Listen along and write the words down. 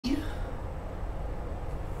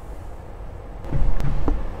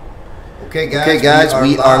Okay, guys,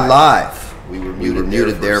 we are live. We were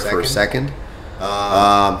muted there for a second.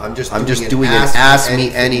 I'm just doing an Ask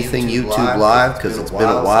Me Anything YouTube live because it's been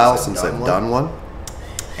a while since I've done one.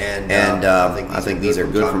 And I think these are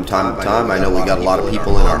good from time to time. I know we got a lot of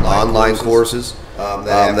people in our online courses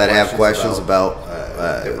that have questions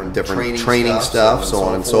about different training stuff, so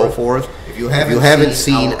on and so forth. If you haven't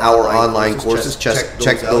seen our online courses,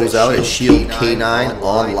 check those out at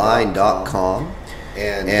shieldk9online.com.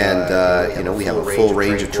 And you know, we have a full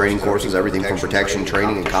range of training courses, everything from protection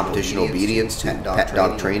training and competition obedience to pet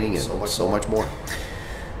dog training and so much more.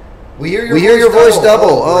 We hear your voice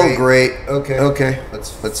double. Oh, great. Okay. Let's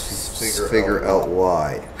figure out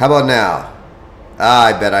why. How about now?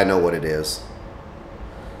 I bet I know what it is.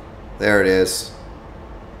 There it is.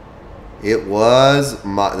 It was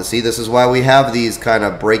see, this is why we have these kind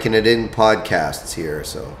of breaking it in podcasts here.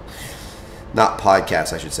 So, not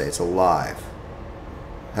podcasts, I should say. It's a live.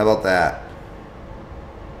 How about that?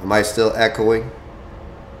 Am I still echoing?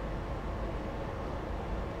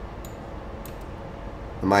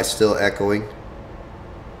 Am I still echoing?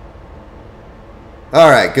 All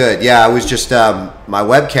right, good. Yeah, I was just my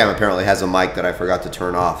webcam apparently has a mic that I forgot to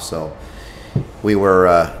turn off, so we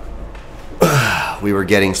were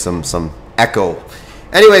getting some echo.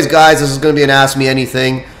 Anyways, guys, this is going to be an Ask Me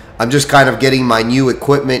Anything. I'm just kind of getting my new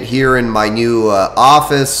equipment here in my new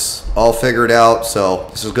office all figured out, so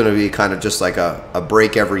this is going to be kind of just like a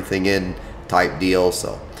break everything in type deal,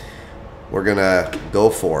 so we're going to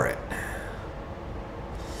go for it.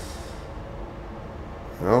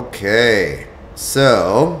 Okay,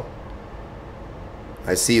 so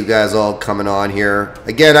I see you guys all coming on here.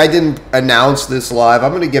 Again, I didn't announce this live.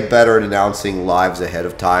 I'm going to get better at announcing lives ahead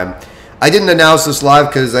of time. I didn't announce this live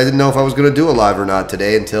because I didn't know if I was going to do a live or not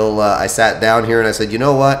today until I sat down here and I said, you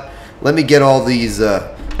know what? Let me get all these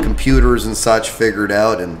computers and such figured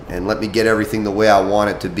out and let me get everything the way I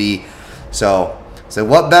want it to be. So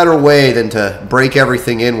what better way than to break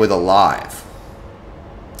everything in with a live?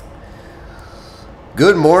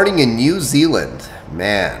 Good morning in New Zealand.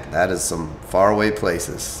 Man, that is some faraway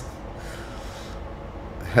places.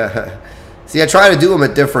 See, I try to do them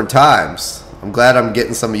at different times. I'm glad I'm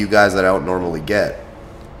getting some of you guys that I don't normally get.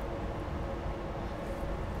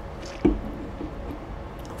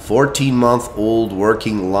 14-month-old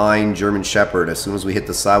working line German Shepherd. As soon as we hit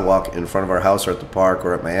the sidewalk in front of our house or at the park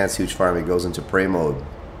or at my aunt's huge farm, he goes into prey mode.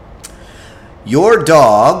 Your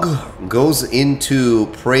dog goes into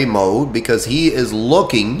prey mode because he is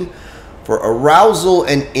looking for arousal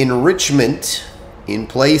and enrichment in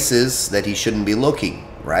places that he shouldn't be looking,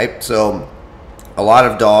 right? So a lot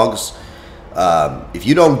of dogs, if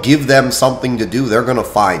you don't give them something to do, they're going to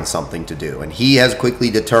find something to do. And he has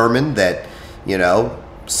quickly determined that, you know,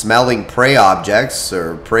 smelling prey objects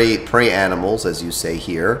or prey animals, as you say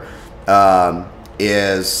here,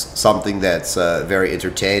 is something that's very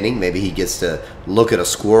entertaining. Maybe he gets to look at a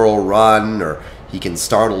squirrel run, or he can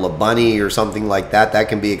startle a bunny or something like that. That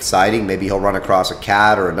can be exciting. Maybe he'll run across a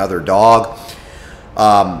cat or another dog.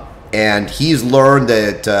 And he's learned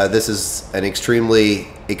that this is an extremely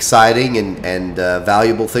exciting and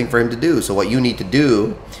valuable thing for him to do. So what you need to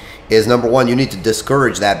do is, number one, you need to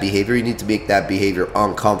discourage that behavior. You need to make that behavior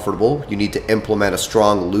uncomfortable. You need to implement a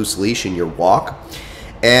strong loose leash in your walk.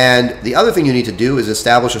 And the other thing you need to do is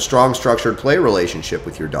establish a strong structured play relationship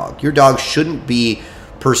with your dog. Your dog shouldn't be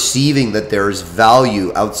perceiving that there's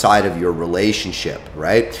value outside of your relationship,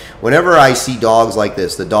 right? Whenever I see dogs like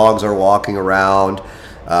this, the dogs are walking around,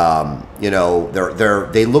 you know,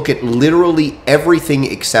 they look at literally everything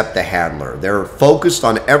except the handler. They're focused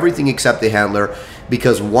on everything except the handler,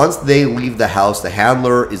 because once they leave the house, the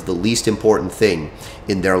handler is the least important thing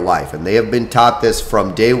in their life. And they have been taught this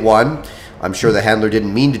from day one. I'm sure the handler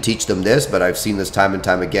didn't mean to teach them this, but I've seen this time and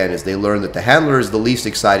time again, is they learn that the handler is the least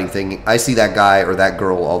exciting thing. I see that guy or that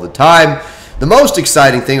girl all the time. The most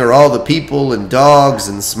exciting thing are all the people and dogs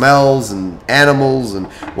and smells and animals and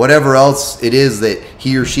whatever else it is that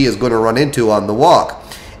he or she is going to run into on the walk.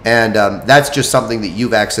 And that's just something that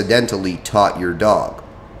you've accidentally taught your dog.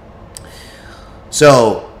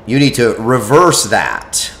 So you need to reverse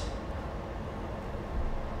that.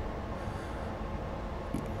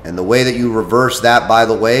 And the way that you reverse that, by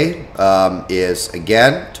the way, is,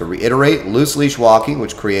 again, to reiterate, loose leash walking,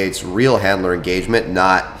 which creates real handler engagement,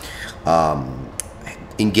 not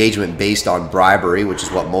engagement based on bribery, which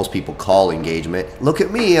is what most people call engagement. Look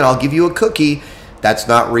at me and I'll give you a cookie. That's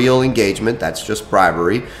not real engagement. That's just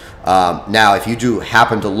bribery. Now, if you do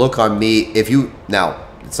happen to look on me, now,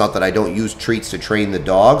 it's not that I don't use treats to train the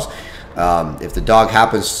dogs. If the dog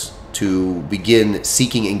happens to begin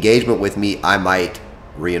seeking engagement with me, I might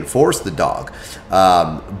reinforce the dog.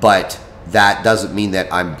 But that doesn't mean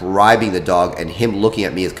that I'm bribing the dog and him looking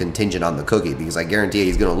at me is contingent on the cookie, because I guarantee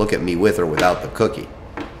he's going to look at me with or without the cookie.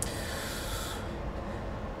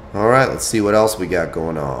 All right, let's see what else we got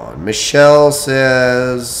going on. Michelle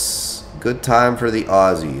says, good time for the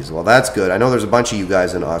Aussies. Well, that's good. I know there's a bunch of you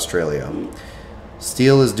guys in Australia.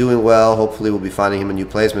 Steele is doing well. Hopefully we'll be finding him a new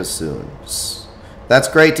placement soon. That's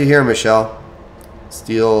great to hear, Michelle.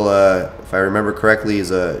 Steele, if I remember correctly,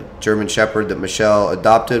 is a German Shepherd that Michelle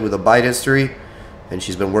adopted with a bite history, and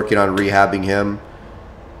she's been working on rehabbing him.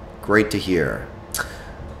 Great to hear.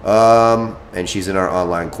 And she's in our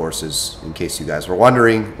online courses, in case you guys were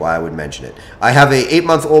wondering why I would mention it. I have a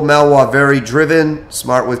 8-month-old Malinois, very driven,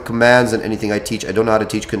 smart with commands and anything I teach. I don't know how to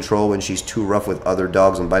teach control when she's too rough with other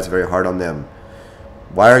dogs and bites very hard on them.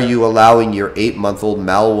 Why are you allowing your 8-month-old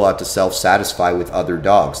Malinois to self-satisfy with other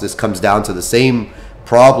dogs? This comes down to the same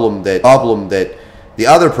problem that the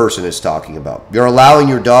other person is talking about. You're allowing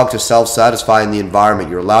your dog to self-satisfy in the environment.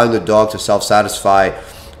 You're allowing the dog to self-satisfy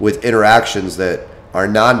with interactions that are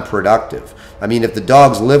non-productive. I mean, if the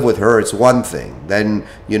dogs live with her, it's one thing. Then,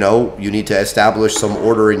 you know, you need to establish some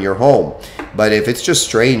order in your home. But if it's just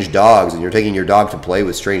strange dogs and you're taking your dog to play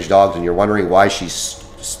with strange dogs and you're wondering why she's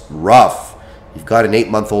rough, you've got an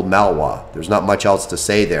 8-month-old Malinois. There's not much else to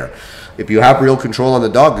say there. If you have real control on the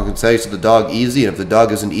dog, you can say to the dog easy. And if the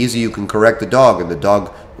dog isn't easy, you can correct the dog. And the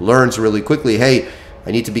dog learns really quickly, hey,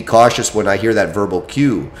 I need to be cautious when I hear that verbal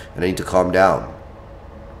cue and I need to calm down.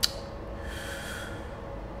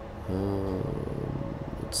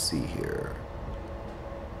 Let's see here.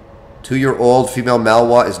 2-year-old female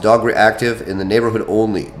Malinois is dog reactive in the neighborhood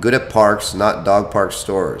only. Good at parks, not dog park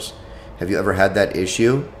stores. Have you ever had that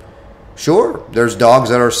issue? Sure. There's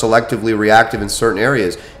dogs that are selectively reactive in certain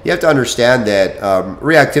areas. You have to understand that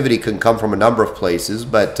reactivity can come from a number of places,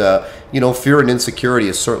 but you know, fear and insecurity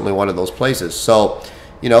is certainly one of those places. So,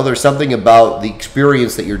 you know, there's something about the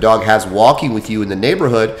experience that your dog has walking with you in the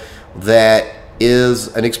neighborhood that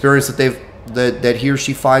is an experience that he or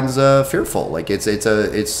she finds fearful. Like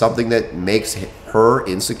it's something that makes her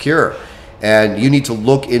insecure, and you need to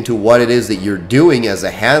look into what it is that you're doing as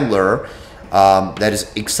a handler that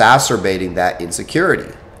is exacerbating that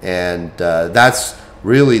insecurity. And that's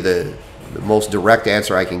really the most direct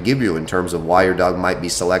answer I can give you in terms of why your dog might be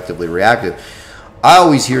selectively reactive. I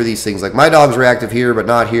always hear these things like, my dog's reactive here but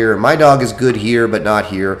not here, my dog is good here but not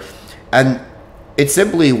here, and it's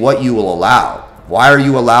simply what you will allow. Why are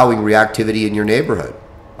you allowing reactivity in your neighborhood?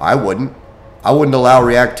 I wouldn't allow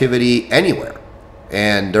reactivity anywhere.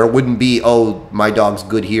 And there wouldn't be, oh, my dog's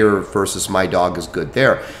good here versus my dog is good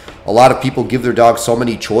there. A lot of people give their dog so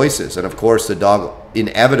many choices, and of course the dog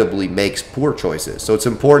inevitably makes poor choices. So it's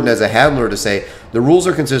important as a handler to say, the rules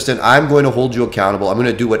are consistent, I'm going to hold you accountable, I'm going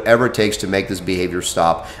to do whatever it takes to make this behavior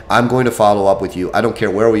stop, I'm going to follow up with you, I don't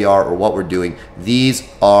care where we are or what we're doing, these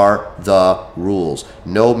are the rules.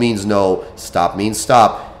 No means no, stop means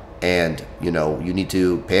stop, and you know, you need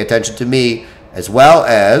to pay attention to me, as well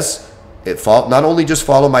as not only just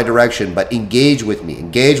follow my direction, but engage with me,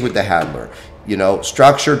 engage with the handler. You know,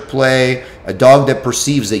 structured play, a dog that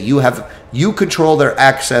perceives that you control their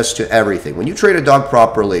access to everything. When you train a dog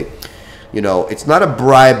properly, you know, it's not a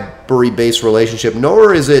bribery-based relationship,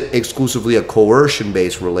 nor is it exclusively a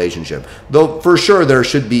coercion-based relationship. Though for sure there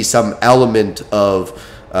should be some element of,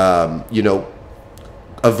 you know,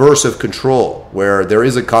 aversive control, where there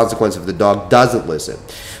is a consequence if the dog doesn't listen.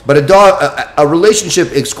 But a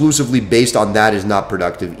relationship exclusively based on that is not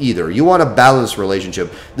productive either. You want a balanced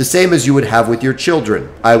relationship, the same as you would have with your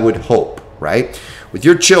children, I would hope, right? With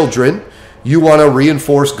your children, you want to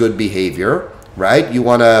reinforce good behavior, right? You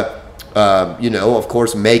want to, you know, of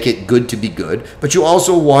course, make it good to be good, but you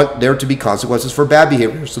also want there to be consequences for bad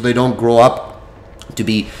behavior so they don't grow up to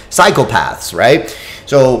be psychopaths, right?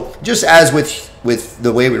 So just as with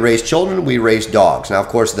the way we raise children, we raise dogs. Now, of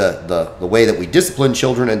course, the way that we discipline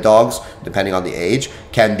children and dogs, depending on the age,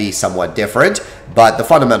 can be somewhat different, but the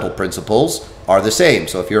fundamental principles are the same.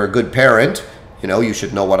 So if you're a good parent, you know, you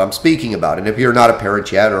should know what I'm speaking about. And if you're not a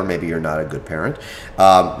parent yet, or maybe you're not a good parent,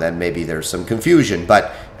 then maybe there's some confusion.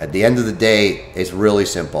 But at the end of the day, it's really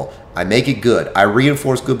simple. I make it good. I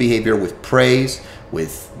reinforce good behavior with praise,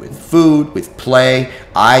 with food, with play.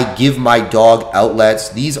 I give my dog outlets.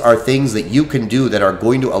 These are things that you can do that are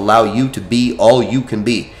going to allow you to be all you can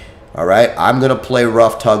be. All right, I'm going to play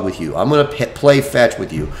rough tug with you. I'm going to play fetch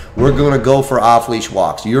with you. We're going to go for off-leash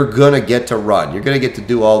walks. You're going to get to run. You're going to get to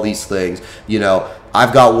do all these things. You know,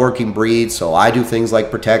 I've got working breeds, so I do things like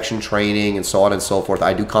protection training and so on and so forth.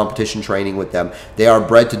 I do competition training with them. They are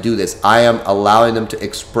bred to do this. I am allowing them to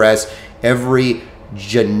express every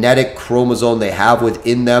genetic chromosome they have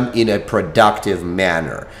within them in a productive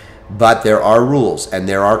manner. But there are rules, and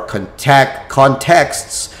there are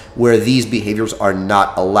contexts where these behaviors are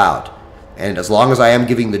not allowed. And as long as I am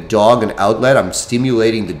giving the dog an outlet, I'm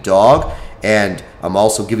stimulating the dog, and I'm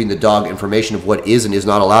also giving the dog information of what is and is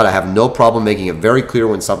not allowed. I have no problem making it very clear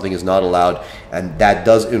when something is not allowed, and that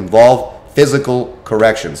does involve physical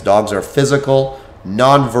corrections. Dogs are physical,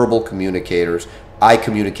 nonverbal communicators. I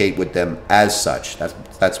communicate with them as such.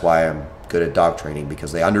 That's why I'm good at dog training,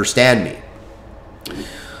 because they understand me.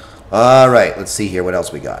 All right, let's see here what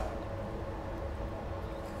else we got.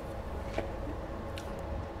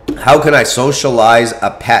 How can I socialize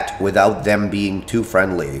a pet without them being too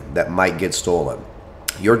friendly that might get stolen?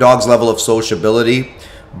 Your dog's level of sociability,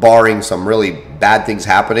 barring some really bad things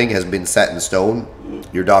happening, has been set in stone.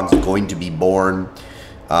 Your dog's going to be born.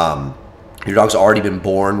 Your dog's already been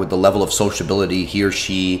born with the level of sociability he or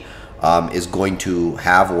she is going to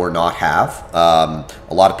have or not have.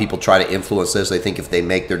 A lot of people try to influence this. They think if they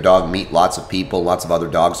make their dog meet lots of people, lots of other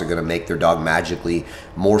dogs are going to make their dog magically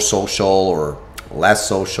more social or less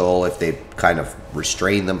social if they kind of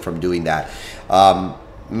restrain them from doing that.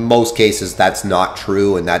 Most cases that's not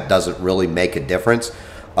true, and that doesn't really make a difference.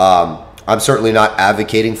 I'm certainly not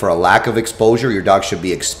advocating for a lack of exposure. Your dog should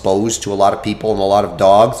be exposed to a lot of people and a lot of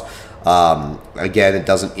dogs. Again, it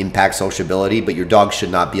doesn't impact sociability, but your dog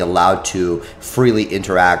should not be allowed to freely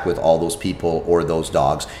interact with all those people or those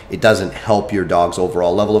dogs. It doesn't help your dog's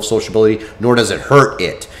overall level of sociability, nor does it hurt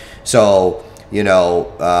it. So, you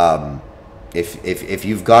know, if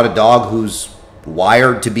you've got a dog who's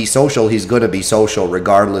wired to be social, he's going to be social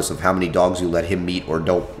regardless of how many dogs you let him meet or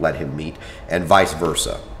don't let him meet, and vice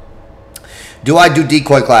versa. Do I do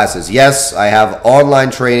decoy classes? Yes, I have online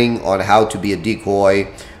training on how to be a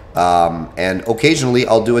decoy, and occasionally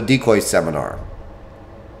I'll do a decoy seminar.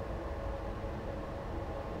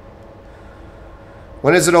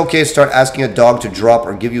 When is it okay to start asking a dog to drop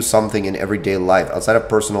or give you something in everyday life outside of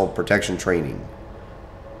personal protection training?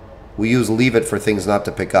 We use Leave It for things not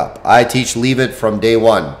to pick up. I teach Leave It from day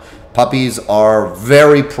one. Puppies are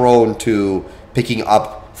very prone to picking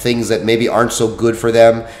up things that maybe aren't so good for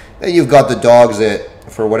them. Then you've got the dogs that,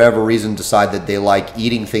 for whatever reason, decide that they like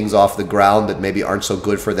eating things off the ground that maybe aren't so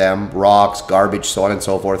good for them, rocks, garbage, so on and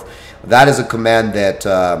so forth. That is a command that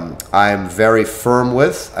I'm very firm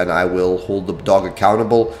with, and I will hold the dog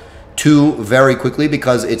accountable to very quickly,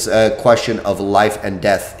 because it's a question of life and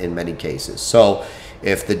death in many cases. So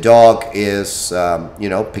if the dog is, you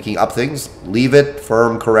know, picking up things, leave it,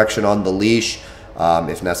 firm correction on the leash.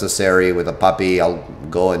 If necessary, with a puppy, I'll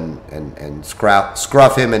go and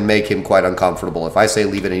scruff him and make him quite uncomfortable. If I say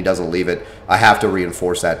leave it and he doesn't leave it, I have to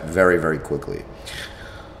reinforce that very, very quickly.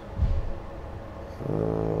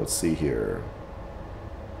 Let's see here.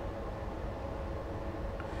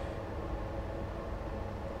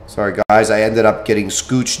 Sorry, guys, I ended up getting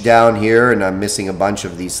scooched down here, and I'm missing a bunch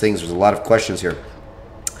of these things. There's a lot of questions here.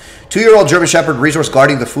 2-year-old German Shepherd resource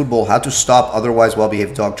guarding the food bowl. How to stop otherwise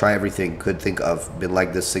well-behaved dog. Try everything. Could think of. Been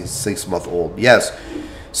like this since 6-month-old. Yes.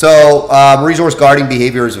 So resource guarding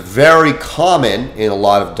behavior is very common in a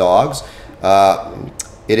lot of dogs.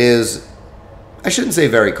 It is, I shouldn't say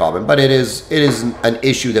very common, but it is an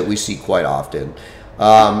issue that we see quite often.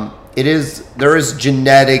 There is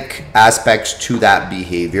genetic aspects to that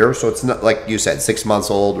behavior. So it's not like you said, 6 months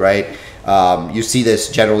old, right? You see this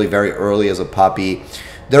generally very early as a puppy.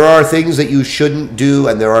 There are things that you shouldn't do,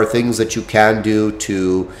 and there are things that you can do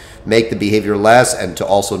to make the behavior less and to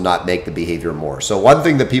also not make the behavior more. So one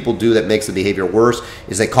thing that people do that makes the behavior worse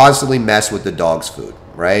is they constantly mess with the dog's food,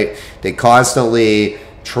 right? They constantly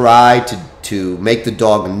try to make the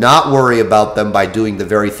dog not worry about them by doing the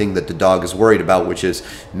very thing that the dog is worried about, which is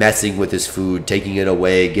messing with his food, taking it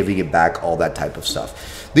away, giving it back, all that type of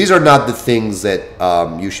stuff. These are not the things that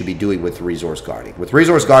you should be doing with resource guarding. With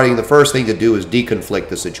resource guarding, the first thing to do is deconflict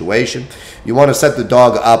the situation. You want to set the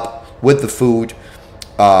dog up with the food,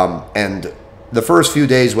 and the first few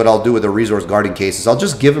days, what I'll do with a resource guarding case is I'll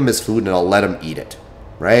just give him his food and I'll let him eat it,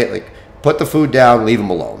 right? Like, put the food down, leave him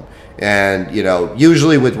alone. And, you know,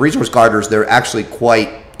 usually with resource guarders, they're actually quite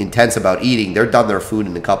intense about eating. They're done their food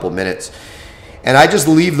in a couple minutes. And I just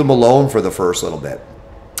leave them alone for the first little bit.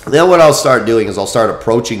 Then what I'll start doing is I'll start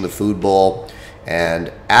approaching the food bowl.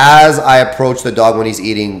 And as I approach the dog when he's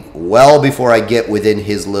eating, well before I get within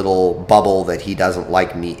his little bubble that he doesn't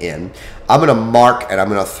like me in, I'm going to mark and I'm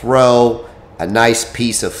going to throw a nice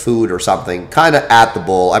piece of food or something kind of at the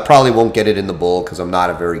bowl. I probably won't get it in the bowl because I'm not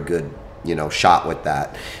a very good, you know, shot with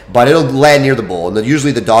that. But it'll land near the bowl. And then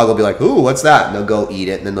usually the dog will be like, ooh, what's that? And they'll go eat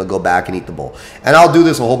it. And then they'll go back and eat the bowl. And I'll do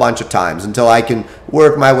this a whole bunch of times until I can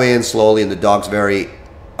work my way in slowly and the dog's very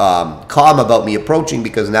calm about me approaching,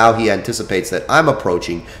 because now he anticipates that I'm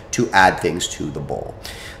approaching to add things to the bowl.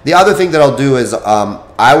 The other thing that I'll do is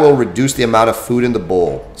I will reduce the amount of food in the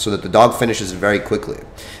bowl so that the dog finishes very quickly.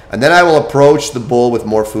 And then I will approach the bowl with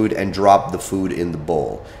more food and drop the food in the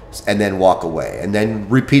bowl and then walk away. And then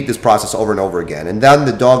repeat this process over and over again. And then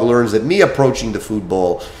the dog learns that me approaching the food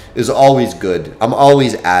bowl is always good. I'm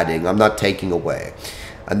always adding. I'm not taking away.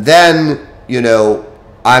 And then, you know,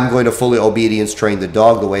 I'm going to fully obedience train the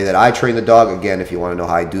dog the way that I train the dog. Again, if you want to know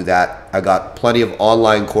how I do that, I got plenty of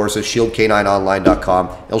online courses,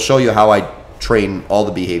 shieldk9online.com. It'll show you how I train all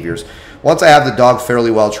the behaviors. Once I have the dog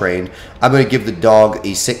fairly well trained, I'm going to give the dog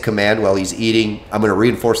a sit command while he's eating. I'm going to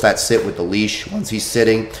reinforce that sit with the leash. Once he's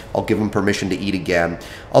sitting, I'll give him permission to eat again.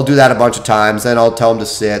 I'll do that a bunch of times. Then I'll tell him to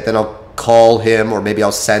sit. Then I'll call him, or maybe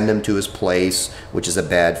I'll send him to his place, which is a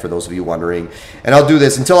bed for those of you wondering. And I'll do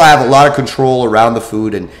this until I have a lot of control around the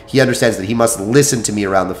food and he understands that he must listen to me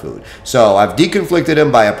around the food. So I've deconflicted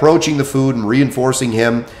him by approaching the food and reinforcing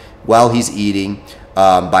him while he's eating,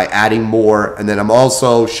 by adding more. And then I'm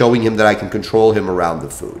also showing him that I can control him around the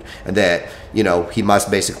food, and that, you know, he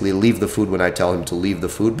must basically leave the food when I tell him to leave the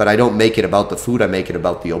food. But I don't make it about the food, I make it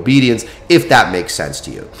about the obedience, if that makes sense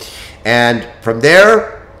to you. And from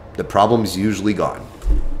there, the problem is usually gone.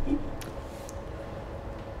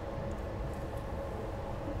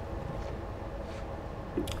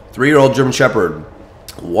 Three-year-old German Shepherd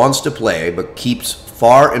wants to play, but keeps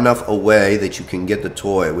far enough away that you can get the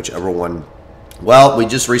toy, whichever one. Well, we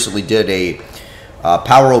just recently did a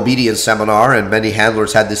power obedience seminar, and many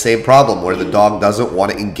handlers had the same problem, where the dog doesn't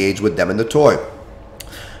want to engage with them in the toy.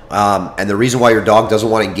 And the reason why your dog doesn't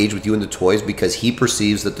want to engage with you in the toy is because he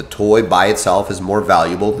perceives that the toy by itself is more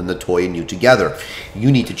valuable than the toy and you together.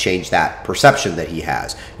 You need to change that perception that he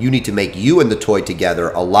has. You need to make you and the toy together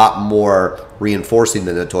a lot more reinforcing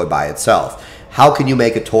than the toy by itself. How can you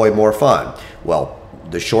make a toy more fun? Well,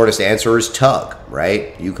 the shortest answer is tug,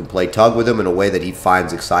 right? You can play tug with him in a way that he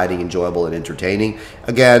finds exciting, enjoyable, and entertaining.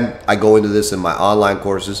 Again, I go into this in my online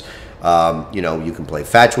courses. You know, you can play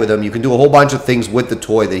fetch with him. You can do a whole bunch of things with the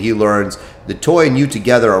toy that he learns. The toy and you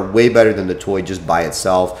together are way better than the toy just by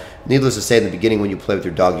itself. Needless to say, in the beginning when you play with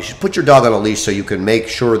your dog, you should put your dog on a leash so you can make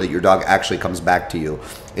sure that your dog actually comes back to you,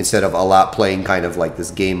 instead of playing kind of like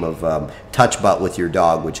this game of touch butt with your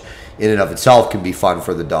dog, which in and of itself can be fun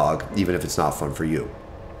for the dog, even if it's not fun for you.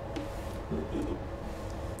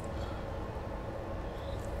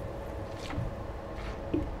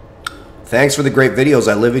 Thanks for the great videos.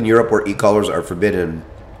 I live in Europe where e-collars are forbidden.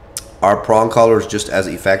 Are prong collars just as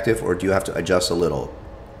effective, or do you have to adjust a little?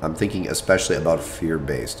 I'm thinking especially about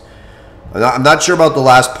fear-based. I'm not sure about the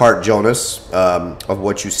last part, Jonas, of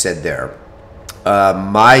what you said there.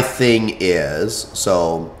 My thing is,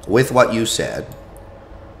 so with what you said,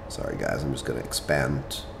 sorry guys, I'm just going to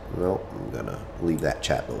expand. No, I'm going to leave that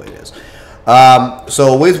chat the way it is.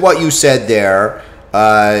 So with what you said there,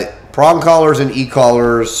 prong collars and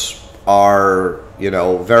e-collars are, you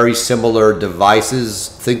know, very similar devices.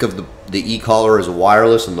 Think of the e-collar as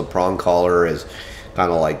wireless and the prong collar as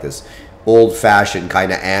kind of like this old-fashioned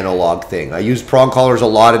kind of analog thing. I use prong collars a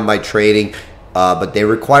lot in my training, but they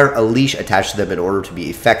require a leash attached to them in order to be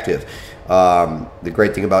effective. The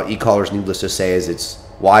great thing about e-collars, needless to say, is it's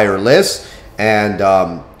wireless,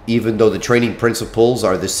 and even though the training principles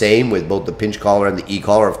are the same with both the pinch collar and the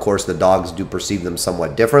e-collar, of course the dogs do perceive them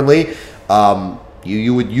somewhat differently.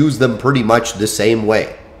 You would use them pretty much the same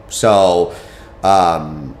way. So,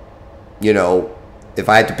 you know, if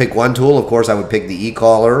I had to pick one tool, of course I would pick the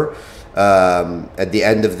e-collar. At the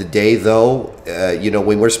end of the day, though, you know,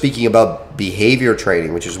 when we're speaking about behavior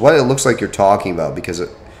training, which is what it looks like you're talking about, because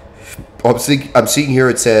I'm seeing here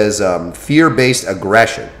it says fear-based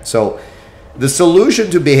aggression. So the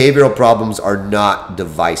solution to behavioral problems are not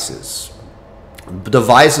devices.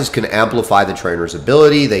 Devices can amplify the trainer's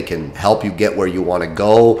ability. They can help you get where you want to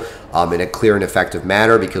go in a clear and effective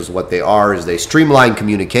manner, because what they are is they streamline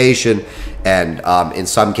communication, and in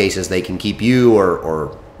some cases they can keep you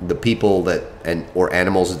or the people that or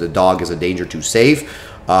animals that the dog is a danger to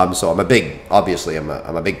safe. So I'm a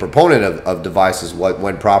big proponent of devices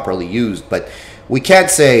when properly used, but we can't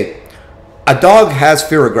say a dog has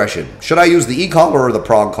fear aggression. Should I use the e-collar or the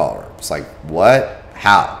prong collar? It's like, what?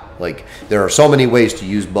 How? Like, there are so many ways to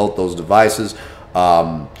use both those devices.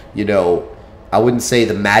 You know, I wouldn't say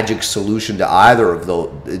the magic solution to either of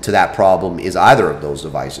those, to that problem, is either of those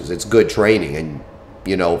devices. It's good training, and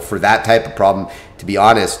you know, for that type of problem, to be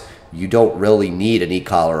honest, you don't really need an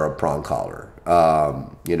e-collar or a prong collar.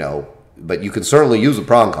 You know, but you can certainly use a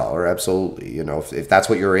prong collar, absolutely. You know, if that's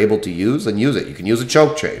what you're able to use, then use it. You can use a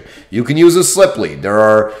choke chain. You can use a slip lead. There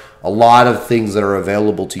are a lot of things that are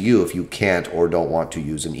available to you if you can't or don't want to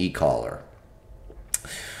use an e-collar.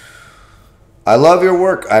 I love your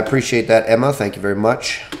work. I appreciate that, Emma. Thank you very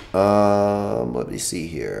much. Let me see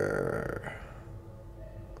here.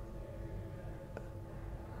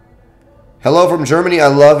 Hello from Germany. I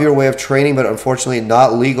love your way of training, but unfortunately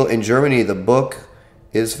not legal in Germany. The book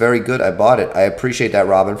is very good. I bought it. I appreciate that,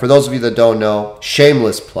 Robin. For those of you that don't know,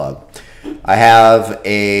 shameless plug. I have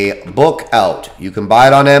a book out. You can buy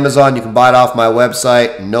it on Amazon. You can buy it off my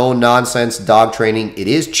website. No Nonsense Dog Training. It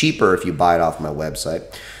is cheaper if you buy it off my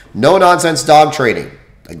website. No Nonsense Dog Training,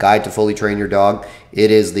 a guide to fully train your dog.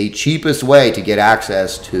 It is the cheapest way to get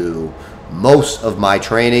access to most of my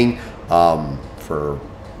training for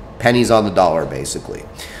pennies on the dollar, basically.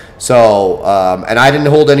 So, and I didn't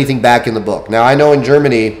hold anything back in the book. Now, I know in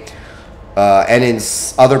Germany and in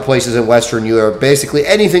other places in Western Europe, basically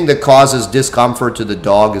anything that causes discomfort to the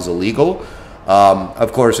dog is illegal.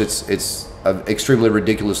 Of course, it's an extremely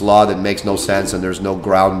ridiculous law that makes no sense, and there's no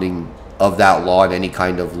grounding of that law in any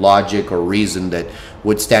kind of logic or reason that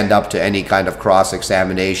would stand up to any kind of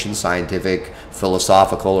cross-examination, scientific,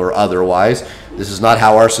 philosophical, or otherwise. This is not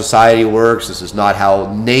how our society works. This is not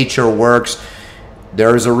how nature works.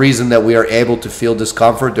 There is a reason that we are able to feel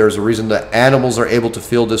discomfort. There's a reason that animals are able to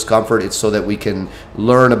feel discomfort. It's so that we can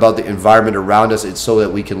learn about the environment around us. It's so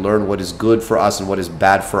that we can learn what is good for us and what is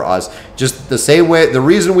bad for us. Just the same way, the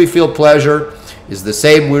reason we feel pleasure is the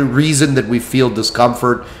same reason that we feel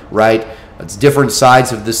discomfort, right? It's different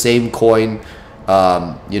sides of the same coin.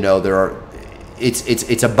 You know,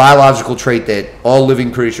 it's a biological trait that all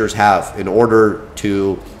living creatures have in order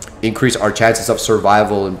to increase our chances of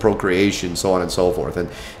survival and procreation, so on and so forth. And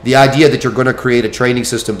the idea that you're going to create a training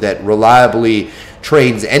system that reliably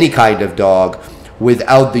trains any kind of dog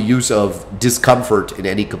without the use of discomfort in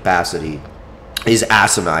any capacity is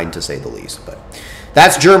asinine, to say the least. But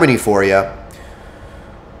that's Germany for you.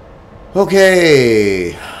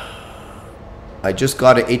 Okay. I just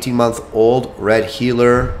got an 18-month-old red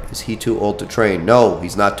heeler. Is he too old to train? No,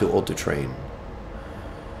 he's not too old to train.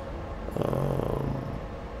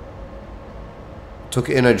 Took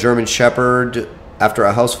in a German Shepherd after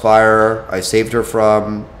a house fire I saved her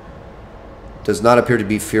from. Does not appear to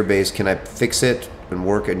be fear-based. Can I fix it and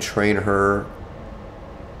work and train her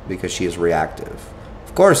because she is reactive?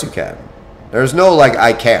 Of course you can. There's no like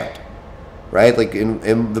I can't, right? Like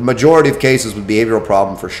in the majority of cases with behavioral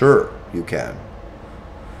problem, for sure you can.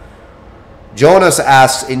 Jonas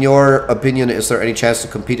asks, in your opinion, is there any chance to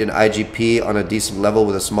compete in IGP on a decent level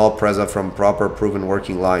with a small Preza from proper proven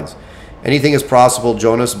working lines? Anything is possible,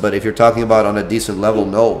 Jonas, but if you're talking about on a decent level,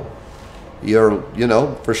 no. You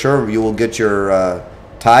know, for sure you will get your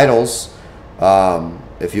titles.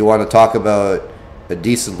 If you want to talk about a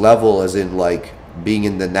decent level, as in like being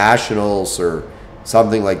in the nationals or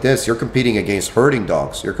something like this, you're competing against herding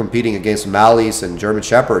dogs. You're competing against Malleys and German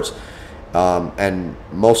Shepherds. And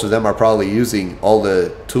most of them are probably using all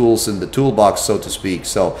the tools in the toolbox, so to speak.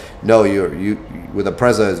 So no, you with a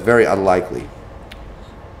Preza is very unlikely.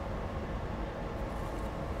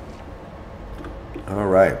 All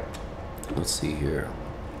right, let's see here.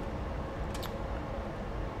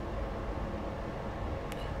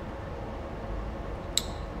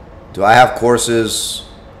 Do I have courses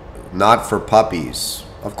not for puppies?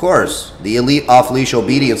 Of course, the Elite Off-Leash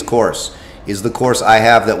Obedience course is the course I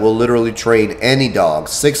have that will literally train any dog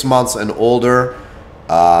 6 months and older.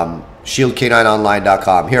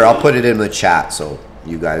 ShieldK9Online.com. Here, I'll put it in the chat so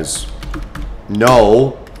you guys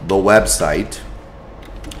know the website.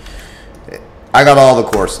 I got all the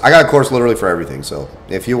course. I got a course literally for everything. So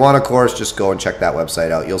if you want a course, just go and check that website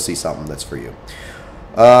out. You'll see something that's for you.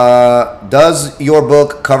 Does your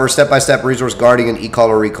book cover step-by-step resource guarding and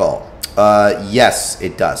e-collar recall? Yes,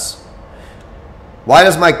 it does. Why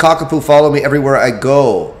does my cockapoo follow me everywhere I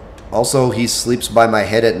go? Also, he sleeps by my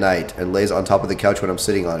head at night and lays on top of the couch when I'm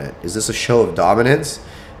sitting on it. Is this a show of dominance,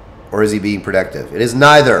 or is he being protective? It is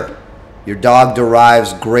neither. Your dog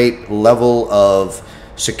derives great level of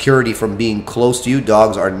security from being close to you.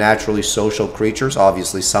 Dogs are naturally social creatures.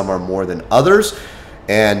 Obviously, some are more than others.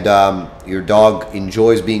 And your dog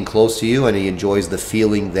enjoys being close to you, and he enjoys the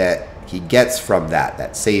feeling that he gets from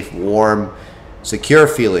that safe, warm, secure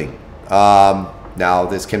feeling. Now,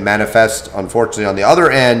 this can manifest, unfortunately, on the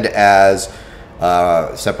other end as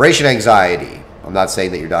separation anxiety. I'm not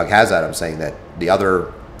saying that your dog has that. I'm saying that the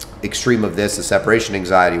other extreme of this is separation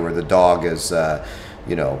anxiety, where the dog is,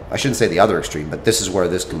 you know, I shouldn't say the other extreme, but this is where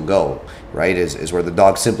this can go, right, is where the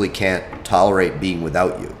dog simply can't tolerate being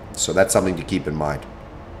without you. So that's something to keep in mind.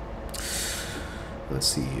 Let's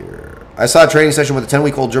see here. I saw a training session with a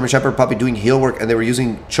 10-week-old German Shepherd puppy doing heel work, and they were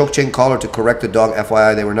using choke chain collar to correct the dog.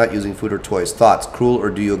 FYI, they were not using food or toys. Thoughts? Cruel, or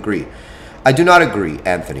do you agree? I do not agree,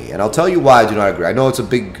 Anthony, and I'll tell you why I do not agree. I know it's a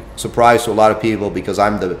big surprise to a lot of people because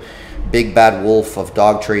I'm the big bad wolf of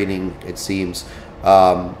dog training, it seems.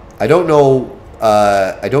 I don't know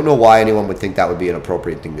why anyone would think that would be an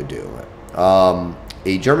appropriate thing to do.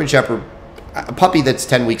 A German Shepherd, a puppy that's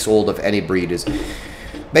 10 weeks old of any breed, is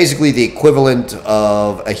basically the equivalent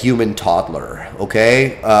of a human toddler,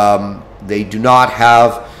 okay? They do not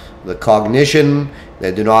have the cognition,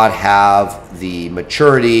 they do not have the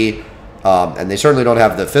maturity, and they certainly don't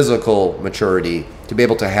have the physical maturity to be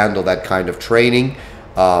able to handle that kind of training.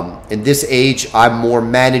 In this age, I'm more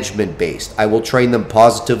management based. I will train them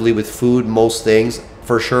positively with food, most things.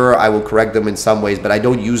 For sure, I will correct them in some ways, but I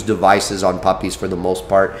don't use devices on puppies for the most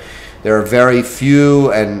part. There are very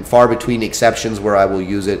few and far between exceptions where I will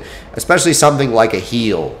use it, especially something like a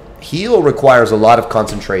heel. Heel requires a lot of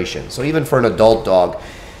concentration. So even for an adult dog,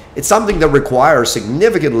 it's something that requires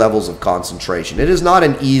significant levels of concentration. It is not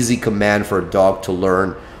an easy command for a dog to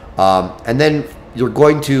learn. And then you're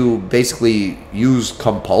going to basically use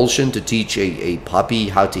compulsion to teach a puppy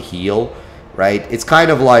how to heel, right? It's kind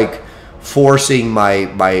of like forcing my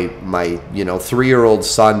 3-year-old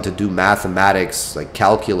son to do mathematics, like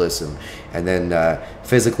calculus, and then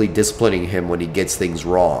physically disciplining him when he gets things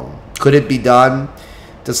wrong. Could it be done?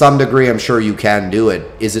 To some degree, I'm sure you can do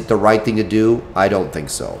it. Is it the right thing to do? I don't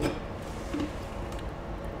think so.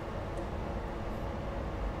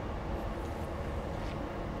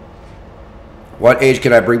 What age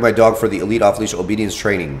can I bring my dog for the elite off-leash obedience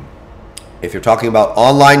training? If you're talking about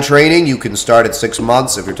online training, you can start at 6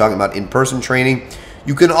 months. If you're talking about in-person training,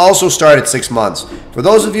 you can also start at 6 months. For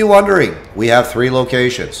those of you wondering, we have 3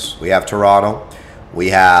 locations. We have Toronto, we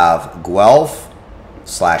have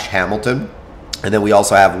Guelph/Hamilton, and then we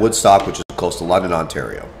also have Woodstock, which is close to London,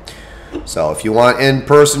 Ontario. So if you want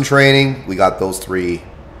in-person training, we got those 3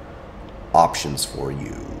 options for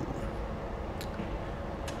you.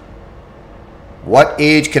 What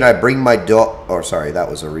age can I bring my dog? Oh, sorry, that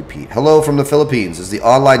was a repeat. Hello from the Philippines. Is the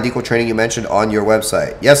online decoy training you mentioned on your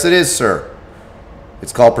website? Yes, it is, sir.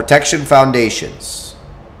 It's called Protection Foundations.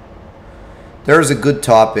 There's a good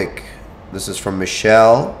topic. This is from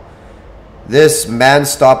Michelle. This man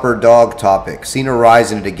stopper dog topic. Seen a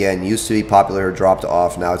rise in it again. Used to be popular, dropped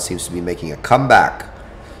off. Now it seems to be making a comeback.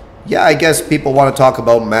 Yeah, I guess people want to talk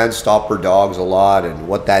about man stopper dogs a lot and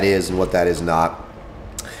what that is and what that is not.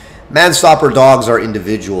 Man stopper dogs are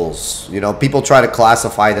individuals. You know, people try to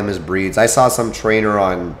classify them as breeds. I saw some trainer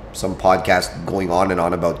on some podcast going on and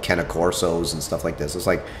on about Cane Corsos and stuff like this. It's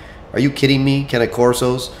like, are you kidding me? Cane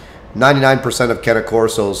Corsos? 99% of Cane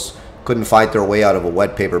Corsos couldn't fight their way out of a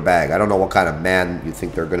wet paper bag. I don't know what kind of man you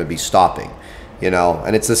think they're going to be stopping, you know.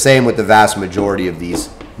 And it's the same with the vast majority of these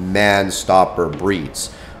man stopper breeds.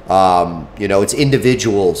 You know, it's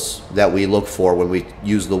individuals that we look for when we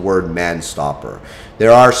use the word man stopper.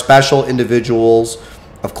 There are special individuals.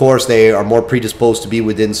 Of course, they are more predisposed to be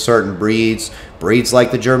within certain breeds. Breeds like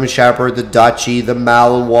the German Shepherd, the Dutchie, the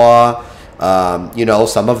Malinois, you know,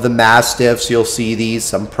 some of the Mastiffs, you'll see these,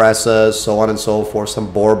 some Pressas, so on and so forth,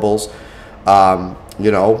 some Borbals.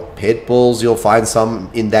 You know, Pit Bulls, you'll find some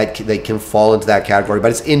in that, they can fall into that category, but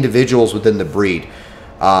it's individuals within the breed.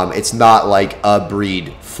 It's not like a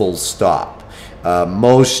breed full stop.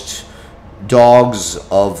 Most dogs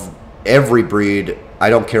of every breed, I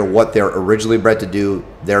don't care what they're originally bred to do,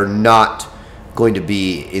 they're not going to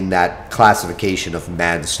be in that classification of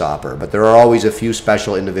man stopper. But there are always a few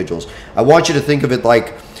special individuals. I want you to think of it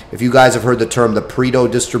like, if you guys have heard the term the Pareto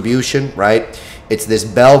distribution, right? It's this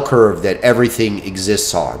bell curve that everything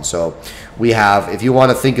exists on. So we have, if you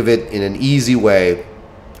want to think of it in an easy way,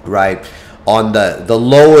 right? On the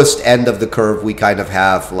lowest end of the curve, we kind of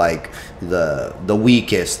have like the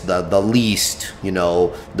weakest, the least, you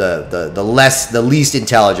know, the least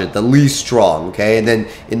intelligent, the least strong, okay? And then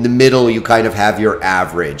in the middle, you kind of have your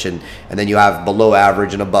average, and then you have below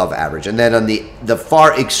average and above average. And then on the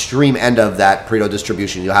far extreme end of that Pareto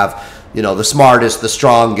distribution, you have, you know, the smartest, the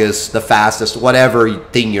strongest, the fastest, whatever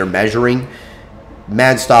thing you're measuring.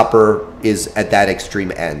 Man stopper is at that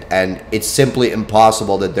extreme end, and it's simply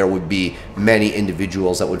impossible that there would be many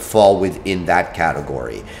individuals that would fall within that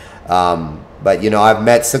category. But you know, I've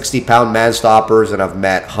met 60-pound man stoppers and I've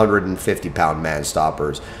met 150-pound man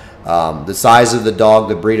stoppers. The size of the dog,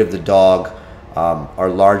 the breed of the dog, are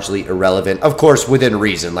largely irrelevant, of course, within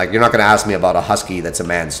reason. Like, you're not going to ask me about a husky that's a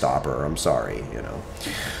man stopper. I'm sorry, you know.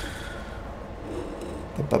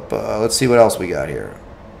 Let's see what else we got here.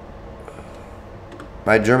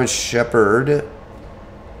 My German Shepherd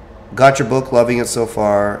Got your book, loving it so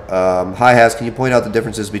far. Hi, Has, can you point out the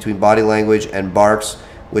differences between body language and barks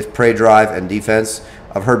with prey drive and defense?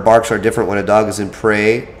 I've heard barks are different when a dog is in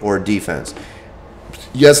prey or defense.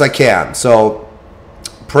 Yes, I can. So,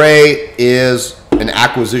 prey is an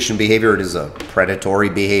acquisition behavior. It is a predatory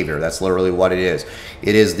behavior. That's literally what it is.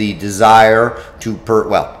 It is the desire to,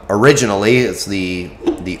 originally it's the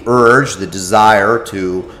urge, the desire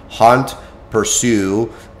to hunt,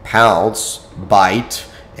 pursue, pounce, bite,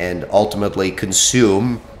 and ultimately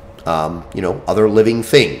consume, other living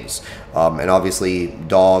things. And obviously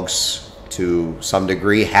dogs, to some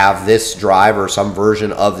degree, have this drive or some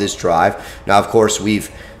version of this drive. Now, of course, we've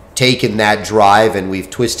taken that drive and we've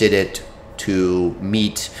twisted it to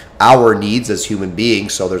meet our needs as human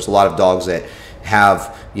beings. So there's a lot of dogs that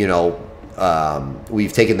have,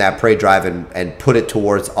 we've taken that prey drive and put it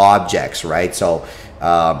towards objects, right? So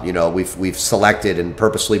we've selected and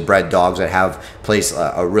purposely bred dogs that have placed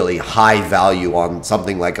a really high value on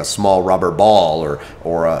something like a small rubber ball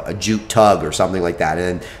or a jute tug or something like that.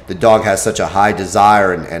 And the dog has such a high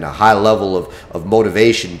desire and a high level of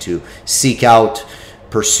motivation to seek out,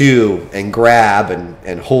 pursue, and grab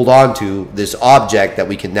and hold on to this object that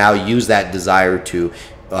we can now use that desire to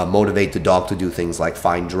motivate the dog to do things like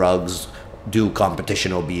find drugs, do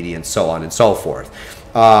competition obedience, so on and so forth.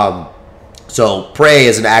 So prey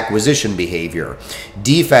is an acquisition behavior.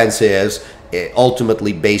 Defense is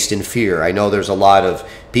ultimately based in fear. I know there's a lot of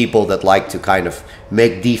people that like to kind of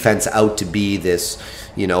make defense out to be this,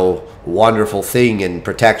 wonderful thing in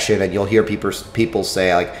protection. And you'll hear people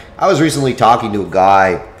say, like, I was recently talking to a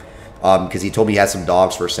guy because he told me he had some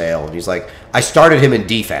dogs for sale. And he's like, I started him in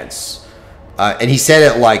defense. And he said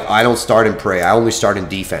it like, I don't start in prey, I only start in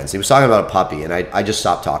defense. He was talking about a puppy, and I just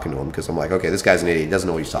stopped talking to him because I'm like, okay, this guy's an idiot. He doesn't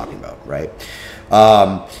know what he's talking about, right?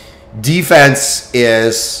 Defense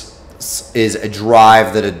is a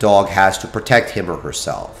drive that a dog has to protect him or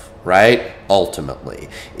herself, right? Ultimately,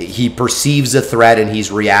 he perceives a threat and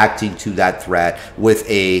he's reacting to that threat with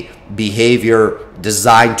a behavior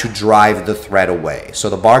designed to drive the threat away.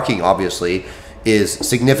 So the barking, obviously, is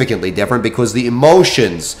significantly different because the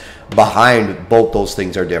emotions behind both those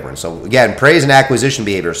things are different. So again, prey is an acquisition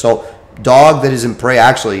behavior. So dog that is in prey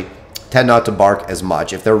actually tend not to bark as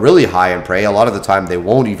much. If they're really high in prey, a lot of the time they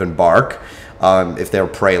won't even bark if they're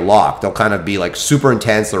prey locked. They'll kind of be like super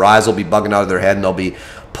intense. Their eyes will be bugging out of their head and they'll be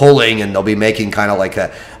pulling and they'll be making kind of like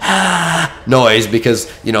a noise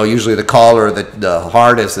because, usually the collar, the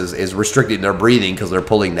harness is restricting their breathing because they're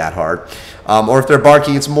pulling that hard. Or if they're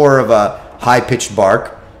barking, it's more of a high-pitched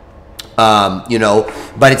bark,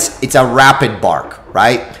 but it's a rapid bark,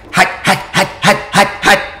 right? Hut, hut, hut, hut, hut,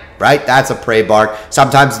 hut, right? That's a prey bark.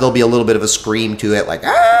 Sometimes there'll be a little bit of a scream to it, like,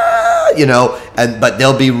 but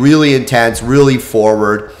they'll be really intense, really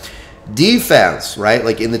forward. Defense, right?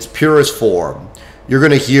 Like in its purest form, you're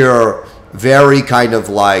going to hear very kind of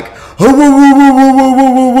like,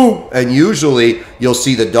 and usually you'll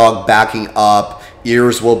see the dog backing up,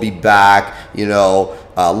 ears will be back,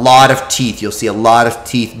 a lot of teeth. You'll see a lot of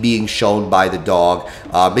teeth being shown by the dog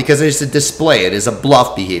because it's a display. It is a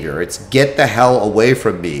bluff behavior. It's get the hell away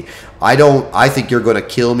from me. I think you're going to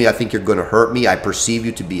kill me. I think you're going to hurt me. I perceive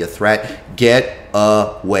you to be a threat. Get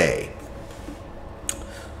away.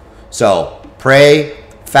 So prey,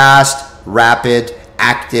 fast, rapid,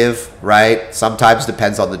 active, right? Sometimes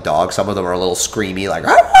depends on the dog. Some of them are a little screamy, like,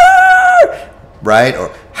 right?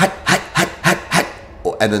 Or hut, hut, hut, hut, hut.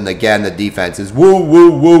 And then again, the defense is woo, woo,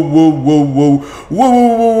 woo, woo, woo, woo, woo,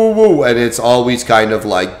 woo, woo, woo, and it's always kind of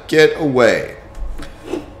like, get away.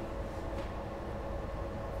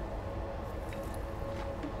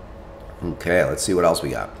 Okay, let's see what else we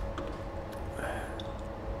got.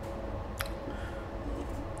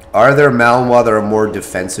 Are there Malinois that are more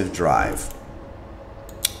defensive drive?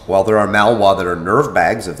 Well, there are Malinois that are nerve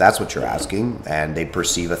bags, if that's what you're asking, and they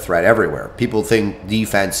perceive a threat everywhere. People think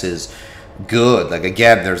defense is good. Like,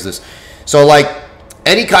 again, there's this. So, like,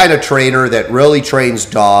 any kind of trainer that really trains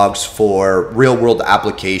dogs for real-world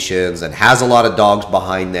applications and has a lot of dogs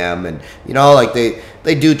behind them, and, like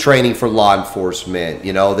they do training for law enforcement,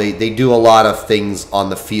 they do a lot of things on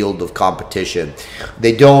the field of competition.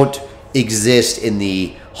 They don't exist in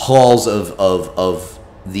the halls of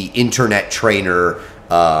the internet trainer,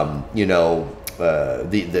 the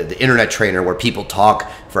internet trainer where people talk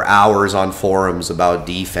for hours on forums about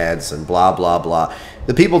defense and blah, blah, blah.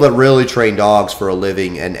 The people that really train dogs for a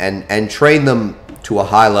living and train them to a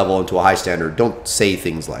high level and to a high standard don't say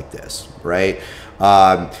things like this, right?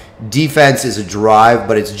 Defense is a drive,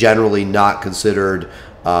 but it's generally not considered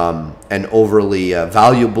an overly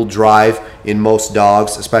valuable drive in most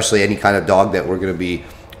dogs, especially any kind of dog that we're going to be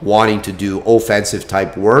wanting to do offensive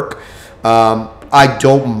type work. I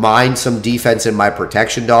don't mind some defense in my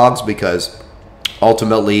protection dogs because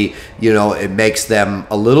ultimately, you know, it makes them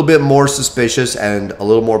a little bit more suspicious and a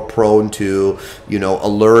little more prone to, you know,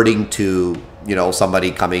 alerting to, you know,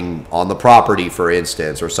 somebody coming on the property, for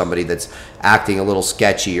instance, or somebody that's acting a little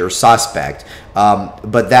sketchy or suspect.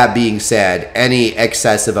 But that being said, any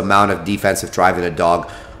excessive amount of defensive drive in a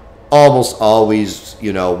dog almost always,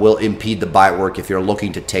 you know, will impede the bite work if you're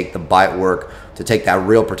looking to take the bite work, to take that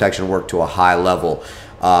real protection work to a high level.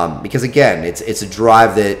 Because again, it's a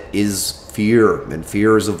drive that is fear, and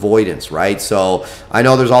fear is avoidance, right? So I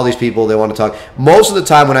know there's all these people, they want to talk. Most of the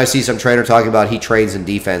time when I see some trainer talking about he trains in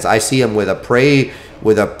defense, I see him with a prey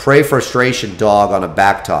frustration dog on a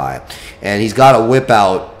back tie, and he's got a whip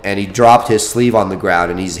out, and he dropped his sleeve on the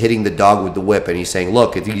ground, and he's hitting the dog with the whip, and he's saying,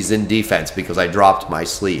 look, he's in defense because I dropped my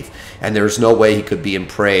sleeve, and there's no way he could be in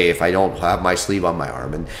prey if I don't have my sleeve on my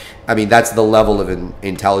arm. And I mean, that's the level of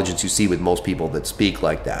intelligence you see with most people that speak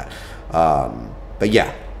like that. But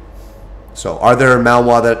yeah. So are there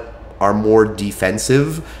Malinois that are more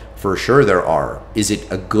defensive? For sure there are. Is it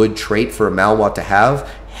a good trait for a Malinois to have?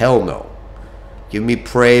 Hell no. Give me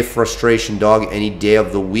prey frustration dog any day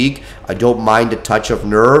of the week. I don't mind a touch of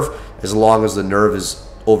nerve as long as the nerve is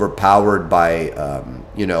overpowered by,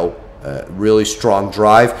 you know, really strong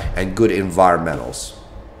drive and good environmentals.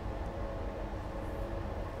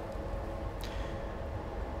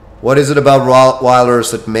 What is it about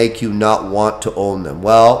Rottweilers that make you not want to own them?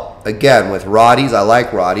 Well, again, with Rotties, I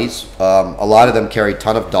like Rotties. A lot of them carry a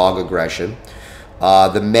ton of dog aggression.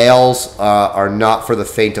 The males are not for the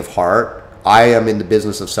faint of heart. I am in the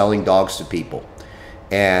business of selling dogs to people.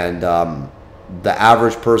 And the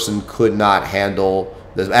average person could not handle,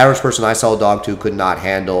 the average person I sell a dog to could not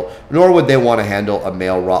handle, nor would they want to handle a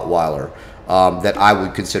male Rottweiler that I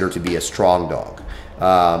would consider to be a strong dog.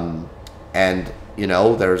 And you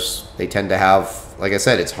know, they tend to have, like I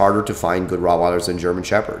said, it's harder to find good Rottweilers than German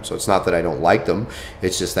Shepherds. So it's not that I don't like them.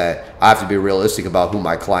 It's just that I have to be realistic about who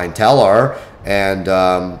my clientele are. And,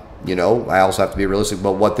 you know, I also have to be realistic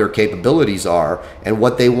about what their capabilities are and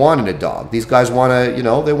what they want in a dog. These guys want to, you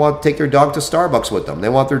know, they want to take their dog to Starbucks with them. They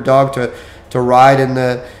want their dog to ride in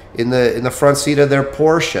the front seat of their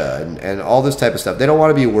Porsche and all this type of stuff. They don't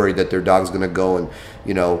want to be worried that their dog's going to go and,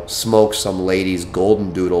 you know, smoke some lady's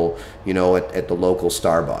golden doodle, you know, at the local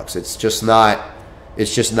Starbucks. It's just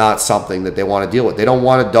not something that they want to deal with. They don't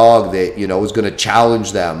want a dog that, you know, is going to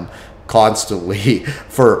challenge them constantly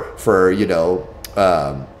for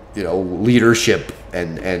leadership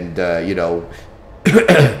and you know,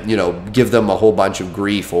 you know, give them a whole bunch of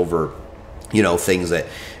grief over, you know, things that,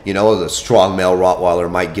 you know, the strong male Rottweiler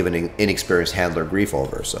might give an inexperienced handler grief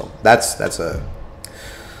over. So that's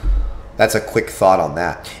a quick thought on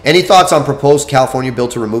that. Any thoughts on proposed California bill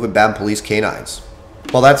to remove and ban police canines?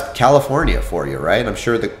 Well, that's California for you, right? I'm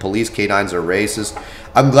sure the police canines are racist.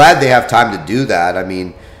 I'm glad they have time to do that. I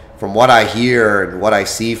mean, from what I hear and what I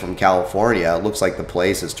see from California, it looks like the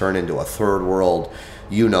place has turned into a third world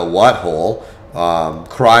you-know-what hole.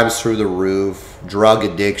 Crimes through the roof, drug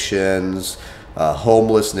addictions,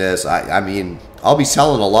 homelessness. I mean, I'll be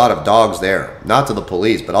selling a lot of dogs there. Not to the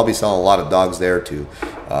police, but I'll be selling a lot of dogs there to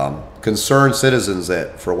concerned citizens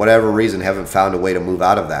that, for whatever reason, haven't found a way to move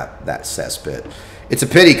out of that cesspit. It's a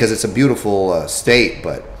pity because it's a beautiful state,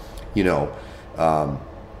 but, you know,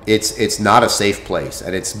 it's not a safe place,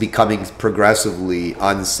 and it's becoming progressively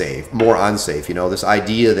unsafe, more unsafe. You know, this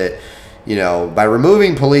idea that, you know, by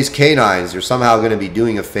removing police canines, you're somehow going to be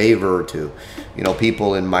doing a favor to, you know,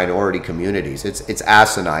 people in minority communities. It's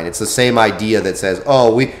asinine. It's the same idea that says,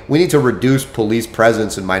 oh, we need to reduce police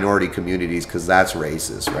presence in minority communities because that's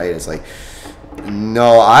racist, right? It's like,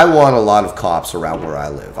 no, I want a lot of cops around where I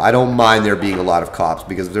live. I don't mind there being a lot of cops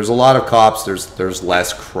because if there's a lot of cops, there's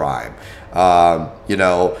less crime. You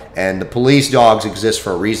know, and the police dogs exist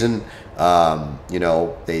for a reason. You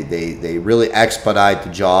know, they really expedite the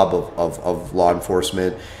job of law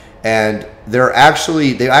enforcement, and they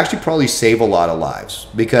actually probably save a lot of lives,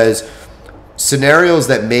 because scenarios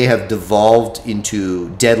that may have devolved into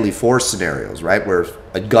deadly force scenarios, right, where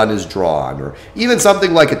a gun is drawn or even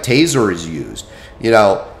something like a taser is used, you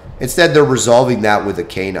know, instead they're resolving that with a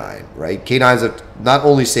canine, right? Canines have not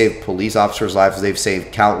only saved police officers' lives, they've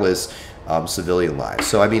saved countless civilian lives.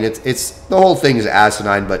 So I mean, it's the whole thing is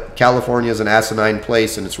asinine, but California is an asinine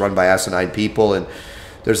place and it's run by asinine people, and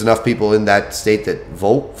there's enough people in that state that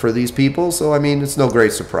vote for these people. So I mean, it's no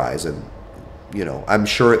great surprise, and you know, I'm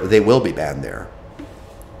sure they will be banned there.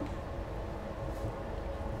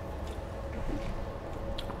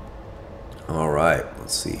 All right,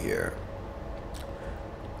 let's see here.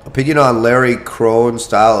 Opinion on Larry Crone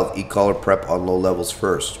style of e-collar prep on low levels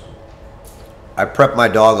first. I prep my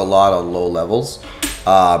dog a lot on low levels.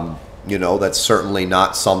 You know, that's certainly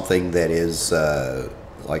not something that is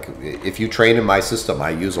like if you train in my system, I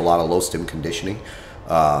use a lot of low stim conditioning.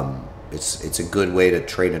 It's a good way to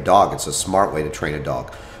train a dog. It's a smart way to train a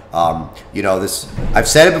dog. You know, this I've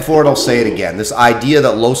said it before and I'll say it again. This idea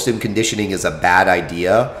that low stim conditioning is a bad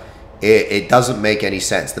idea, it doesn't make any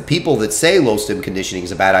sense. The people that say low stim conditioning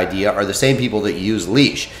is a bad idea are the same people that use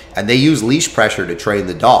leash, and they use leash pressure to train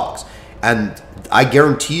the dogs. And I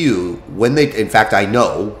guarantee you, when they, in fact, I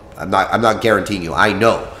know, I'm not guaranteeing you, I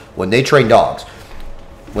know when they train dogs,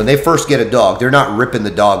 when they first get a dog, they're not ripping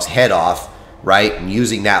the dog's head off, right, and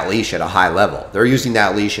using that leash at a high level. They're using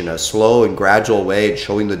that leash in a slow and gradual way and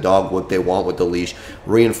showing the dog what they want with the leash,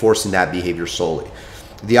 reinforcing that behavior slowly.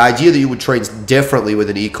 The idea that you would train differently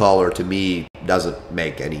with an e-collar, to me, doesn't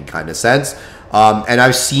make any kind of sense. And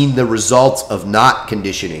I've seen the results of not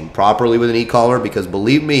conditioning properly with an e-collar, because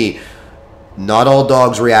believe me, not all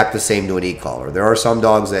dogs react the same to an e-collar. There are some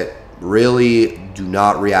dogs that really do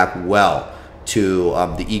not react well to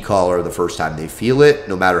the e-collar the first time they feel it,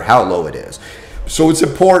 no matter how low it is. So it's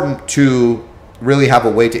important to really have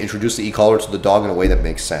a way to introduce the e-collar to the dog in a way that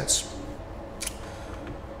makes sense.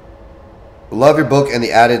 Love your book, and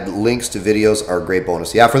the added links to videos are a great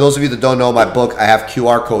bonus. Yeah, for those of you that don't know my book, I have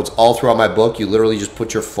QR codes all throughout my book. You literally just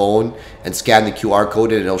put your phone and scan the QR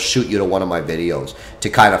code and it'll shoot you to one of my videos to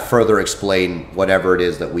kind of further explain whatever it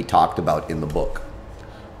is that we talked about in the book.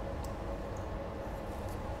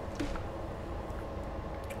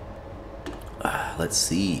 Let's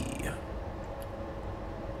see.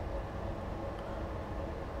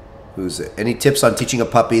 Who's it? Any tips on teaching a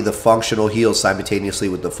puppy the functional heel simultaneously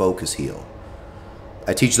with the focus heel?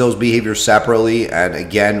 I teach those behaviors separately, and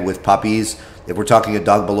again, with puppies, if we're talking a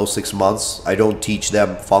dog below 6 months, I don't teach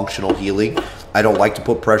them functional heeling. I don't like to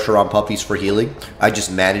put pressure on puppies for heeling. I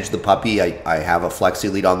just manage the puppy. I have a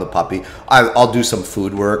flexi lead on the puppy. I'll do some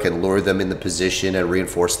food work and lure them in the position and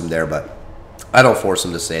reinforce them there, but I don't force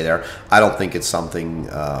them to stay there. I don't think it's something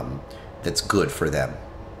that's good for them.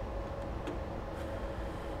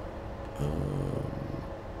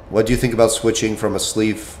 What do you think about switching from a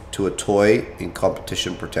sleeve to a toy in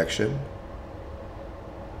competition protection?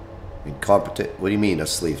 What do you mean, a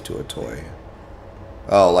sleeve to a toy?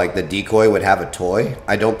 Oh, like the decoy would have a toy?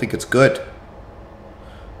 I don't think it's good.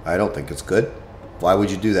 I don't think it's good. Why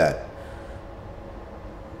would you do that?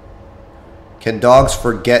 Can dogs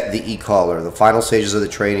forget the e-collar, the final stages of the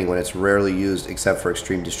training, when it's rarely used except for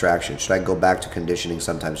extreme distraction? Should I go back to conditioning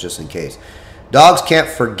sometimes just in case? Dogs can't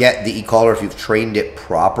forget the e-collar if you've trained it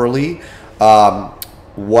properly.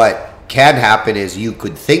 What can happen is you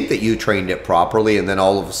could think that you trained it properly, and then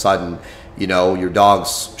all of a sudden, you know, your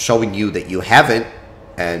dog's showing you that you haven't,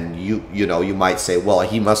 and you know, you might say, well,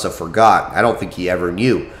 he must have forgot. I don't think he ever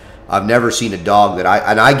knew. I've never seen a dog that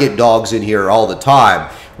I get dogs in here all the time.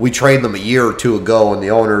 We trained them a year or two ago, and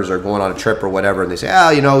the owners are going on a trip or whatever, and they say,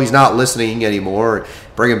 oh, you know, he's not listening anymore.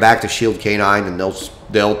 Bring him back to Shield Canine, and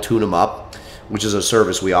they'll tune him up, which is a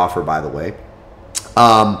service we offer, by the way.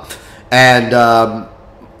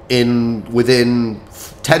 Within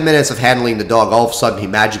 10 minutes of handling the dog, all of a sudden he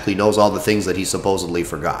magically knows all the things that he supposedly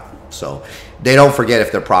forgot. So they don't forget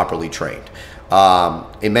if they're properly trained.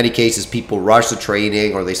 In many cases, people rush the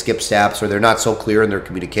training, or they skip steps, or they're not so clear in their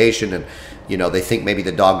communication, and you know, they think maybe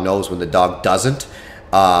the dog knows when the dog doesn't.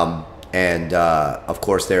 Of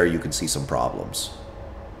course, there you can see some problems.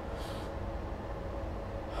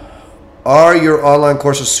 Are your online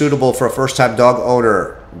courses suitable for a first-time dog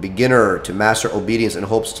owner, beginner to master obedience in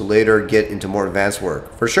hopes to later get into more advanced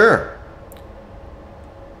work? For sure.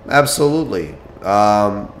 Absolutely.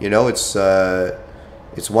 You know, it's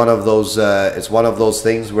one of those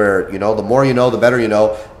things where, you know, the more you know, the better you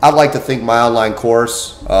know. I'd like to think my online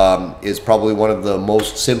course is probably one of the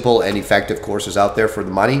most simple and effective courses out there for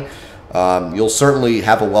the money. You'll certainly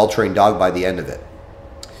have a well-trained dog by the end of it.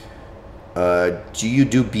 Do you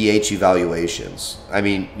do BH evaluations? I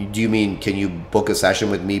mean, do you mean, can you book a session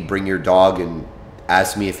with me, bring your dog, and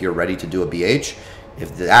ask me if you're ready to do a BH?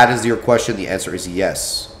 If that is your question, the answer is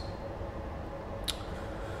yes.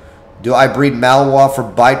 Do I breed Malinois for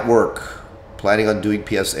bite work? Planning on doing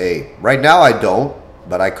PSA. Right now I don't,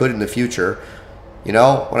 but I could in the future. You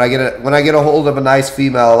know, when I get a hold of a nice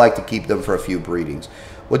female, I like to keep them for a few breedings.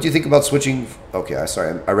 What do you think about switching? Okay,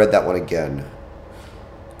 sorry, I read that one again.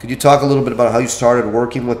 Could you talk a little bit about how you started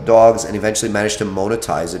working with dogs and eventually managed to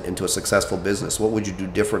monetize it into a successful business? What would you do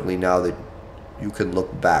differently now that you can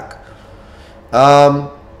look back? I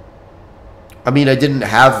mean, I didn't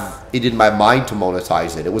have it in my mind to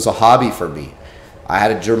monetize it. It was a hobby for me. I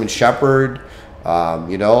had a German Shepherd.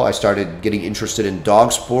 You know, I started getting interested in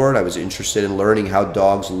dog sport. I was interested in learning how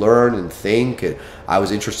dogs learn and think. I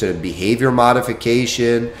was interested in behavior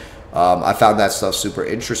modification. I found that stuff super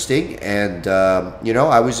interesting, and you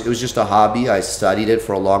know, it was just a hobby. I studied it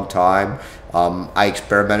for a long time. I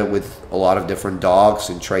experimented with a lot of different dogs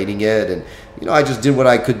and training it, and you know, I just did what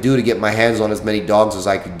I could do to get my hands on as many dogs as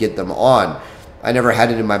I could get them on. I never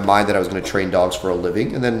had it in my mind that I was going to train dogs for a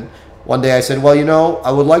living, and then one day I said, well, you know,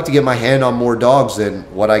 I would like to get my hand on more dogs than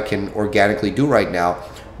what I can organically do right now.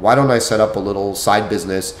 Why don't I set up a little side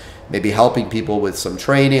business, maybe helping people with some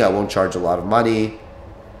training? I won't charge a lot of money,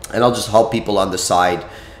 and I'll just help people on the side,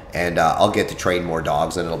 and I'll get to train more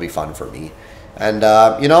dogs, and it'll be fun for me. And,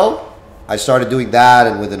 you know, I started doing that,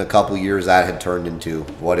 and within a couple years, that had turned into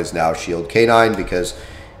what is now Shield Canine, because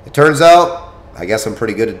it turns out, I guess I'm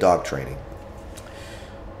pretty good at dog training.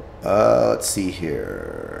 Let's see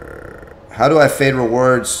here. How do I fade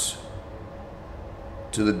rewards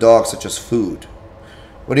to the dog, such as food?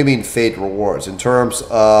 What do you mean fade rewards? In terms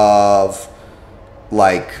of,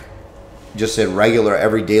 like, just in regular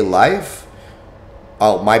everyday life?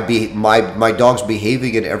 Oh, my dog's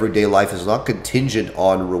behaving in everyday life is not contingent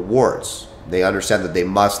on rewards. They understand that they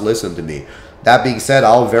must listen to me. That being said,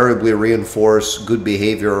 I'll variably reinforce good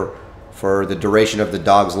behavior for the duration of the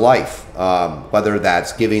dog's life, whether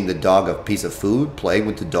that's giving the dog a piece of food, playing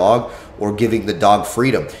with the dog, or giving the dog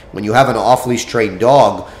freedom. When you have an off-leash trained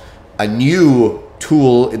dog, a new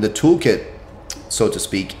tool in the toolkit, so to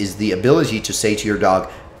speak, is the ability to say to your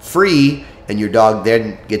dog, free, and your dog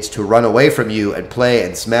then gets to run away from you and play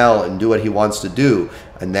and smell and do what he wants to do.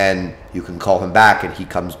 And then you can call him back and he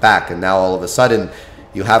comes back. And now all of a sudden,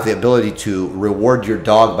 you have the ability to reward your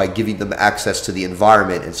dog by giving them access to the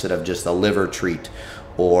environment instead of just a liver treat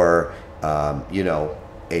or, you know,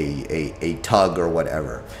 a tug or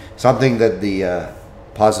whatever. Something that the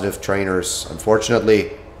positive trainers,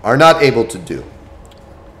 unfortunately, are not able to do.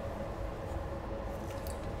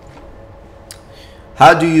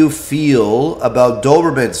 How do you feel about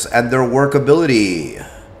Dobermans and their workability?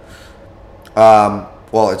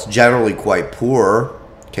 Well, it's generally quite poor.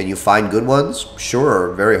 Can you find good ones?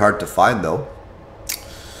 Sure, very hard to find though.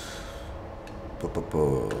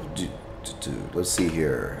 Let's see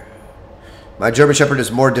here. My German Shepherd is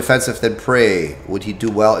more defensive than prey. Would he do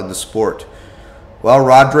well in the sport? Well,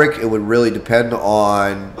 Roderick, it would really depend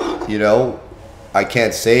on, you know, I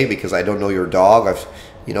can't say because I don't know your dog. I've,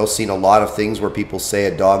 you know, seen a lot of things where people say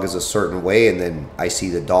a dog is a certain way, and then I see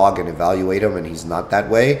the dog and evaluate him and he's not that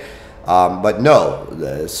way. But no,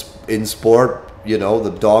 in sport, you know, the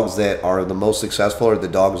dogs that are the most successful are the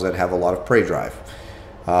dogs that have a lot of prey drive.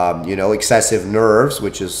 You know, excessive nerves,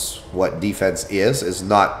 which is what defense is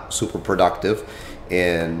not super productive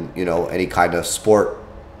in, you know, any kind of sport,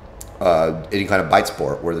 any kind of bite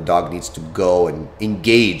sport where the dog needs to go and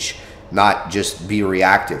engage, not just be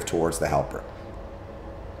reactive towards the helper.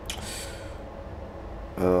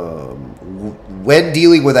 When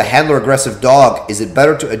dealing with a handler aggressive dog, is it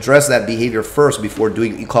better to address that behavior first before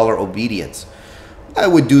doing e-collar obedience? I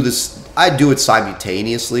would do this. I do it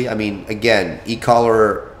simultaneously. I mean, again,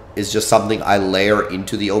 e-collar is just something I layer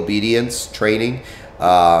into the obedience training,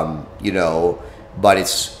 you know, but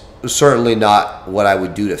it's certainly not what I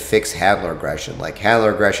would do to fix handler aggression. Like,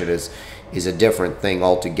 handler aggression is a different thing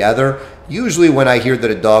altogether. Usually when I hear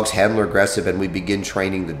that a dog's handler aggressive and we begin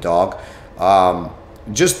training the dog,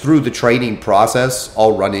 just through the training process,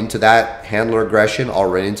 I'll run into that handler aggression. I'll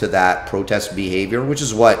run into that protest behavior, which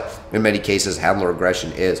is what, in many cases, handler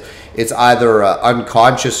aggression is. It's either an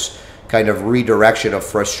unconscious kind of redirection of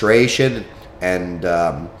frustration and,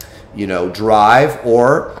 you know, drive,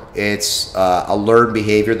 or it's a learned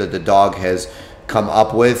behavior that the dog has come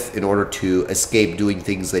up with in order to escape doing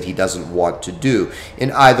things that he doesn't want to do.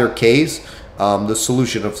 In either case, the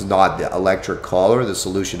solution is not the electric collar. The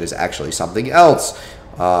solution is actually something else,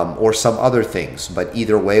 or some other things. But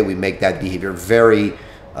either way, we make that behavior very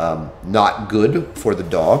not good for the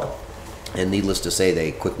dog. And needless to say,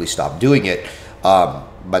 they quickly stop doing it.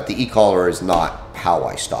 But the e-collar is not how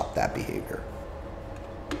I stop that behavior.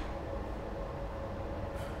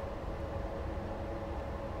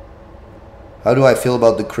 How do I feel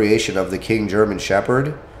about the creation of the King German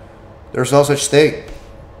Shepherd? There's no such thing.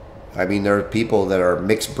 I mean, there are people that are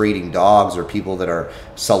mixed breeding dogs, or people that are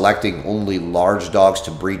selecting only large dogs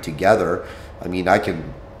to breed together. I mean, I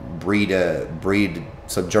can breed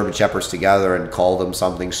some German Shepherds together and call them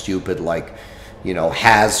something stupid like, you know,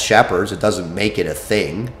 Has Shepherds. It doesn't make it a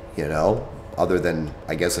thing, you know, other than,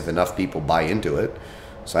 I guess, if enough people buy into it.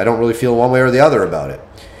 So I don't really feel one way or the other about it.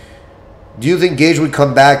 Do you think Gage would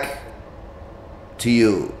come back to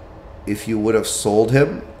you if you would have sold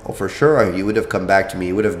him. Oh, for sure, he would have come back to me.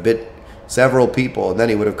 He would have bit several people, and then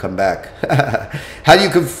he would have come back. How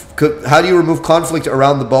do you remove conflict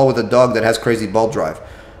around the ball with a dog that has crazy ball drive?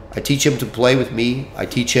 I teach him to play with me. I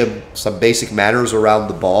teach him some basic manners around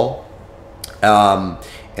the ball.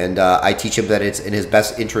 And I teach him that it's in his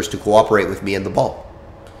best interest to cooperate with me and the ball.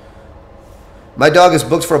 My dog is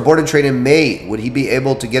booked for a board and train in May. Would he be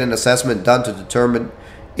able to get an assessment done to determine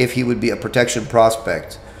if he would be a protection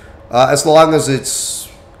prospect? As long as it's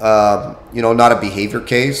not a behavior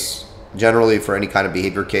case. Generally, for any kind of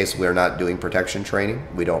behavior case, we're not doing protection training.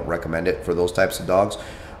 We don't recommend it for those types of dogs.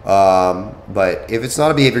 But if it's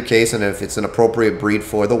not a behavior case and if it's an appropriate breed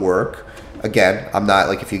for the work, again, I'm not,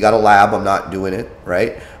 like, if you got a lab, I'm not doing it,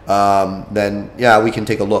 right? Then, yeah, we can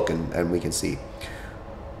take a look and we can see.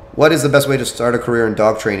 What is the best way to start a career in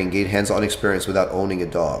dog training, gain hands-on experience without owning a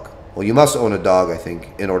dog? Well, you must own a dog, I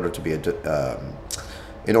think, in order to be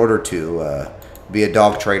a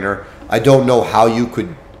dog trainer. I don't know how you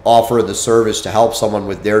could offer the service to help someone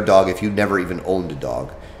with their dog if you never even owned a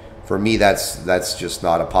dog. For me, that's just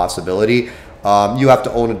not a possibility. You have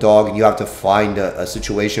to own a dog, and you have to find a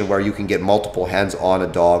situation where you can get multiple hands on a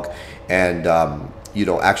dog and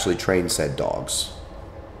actually train said dogs.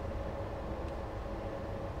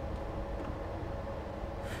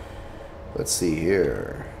 Let's see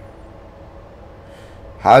here.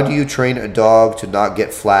 How do you train a dog to not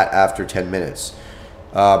get flat after 10 minutes?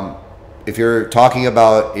 If you're talking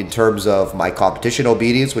about in terms of my competition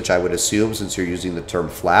obedience, which I would assume since you're using the term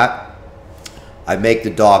flat, I make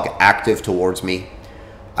the dog active towards me.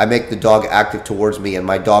 And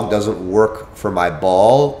my dog doesn't work for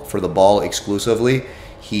the ball exclusively.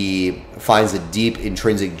 He finds a deep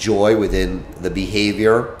intrinsic joy within the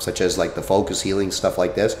behavior, such as like the focus healing, stuff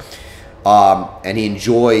like this. And he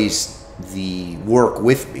enjoys the work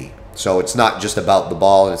with me. So it's not just about the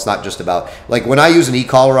ball, and it's not just about, like, when I use an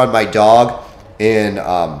e-collar on my dog in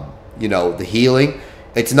the healing,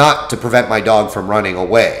 it's not to prevent my dog from running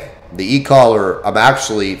away. The e-collar, I'm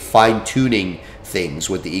actually fine-tuning things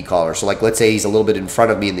with the e-collar. So, like, let's say he's a little bit in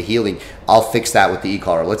front of me in the healing, I'll fix that with the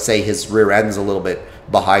e-collar. Let's say his rear end's a little bit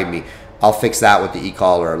behind me, I'll fix that with the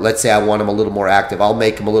e-collar. Let's say I want him a little more active, I'll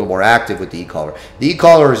make him a little more active with the e-collar. The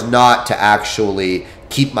e-collar is not to actually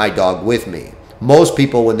keep my dog with me. Most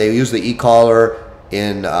people, when they use the e-collar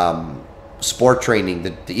in sport training,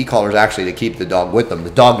 the e-collar is actually to keep the dog with them. The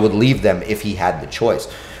dog would leave them if he had the choice.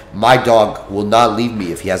 My dog will not leave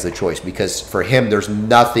me if he has the choice, because for him, there's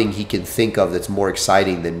nothing he can think of that's more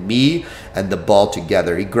exciting than me and the ball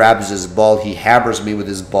together. He grabs his ball, he hammers me with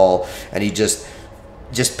his ball, and he just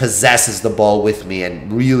possesses the ball with me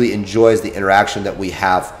and really enjoys the interaction that we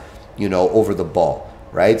have, over the ball,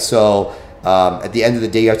 right? So at the end of the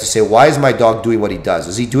day, you have to say, why is my dog doing what he does?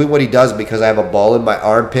 Is he doing what he does because I have a ball in my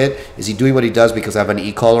armpit? Is he doing what he does because I have an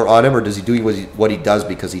e-collar on him? Or does he doing what he does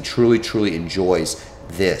because he truly, truly enjoys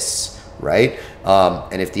this, right?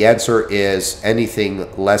 And if the answer is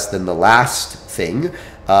anything less than the last thing,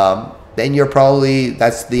 then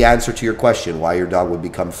that's the answer to your question, why your dog would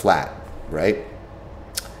become flat, right?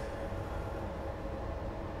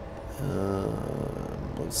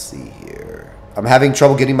 Let's see here. I'm having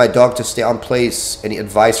trouble getting my dog to stay on place. Any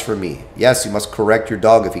advice for me? Yes, you must correct your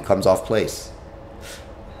dog if he comes off place.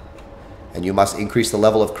 And you must increase the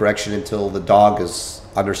level of correction until the dog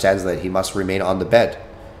understands that he must remain on the bed.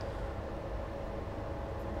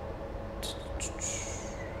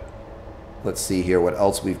 Let's see here what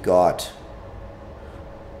else we've got.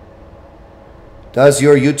 Does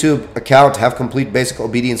your YouTube account have complete basic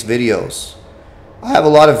obedience videos? I have a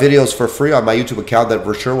lot of videos for free on my YouTube account that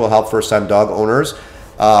for sure will help first-time dog owners.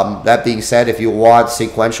 That being said, if you want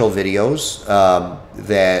sequential videos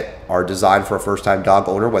that are designed for a first-time dog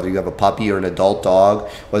owner, whether you have a puppy or an adult dog,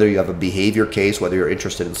 whether you have a behavior case, whether you're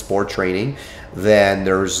interested in sport training, then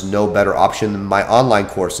there's no better option than my online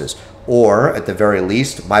courses, or at the very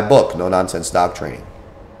least, my book, No Nonsense Dog Training.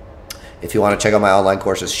 If you want to check out my online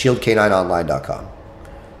courses, shieldk9online.com.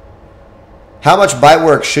 How much bite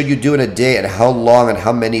work should you do in a day, and how long and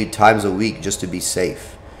how many times a week, just to be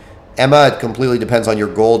safe? Emma, it completely depends on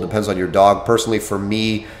your goal, depends on your dog. Personally, for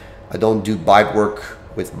me, I don't do bite work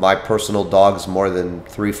with my personal dogs more than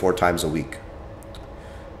 3-4 times a week.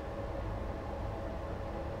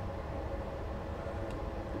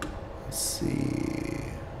 Let's see.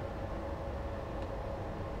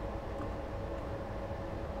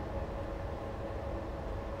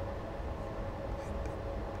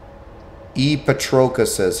 E. Petroka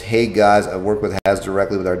says, hey guys, I work with Haz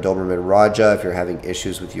directly with our Doberman Raja. If you're having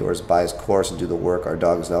issues with yours, buy his course and do the work. Our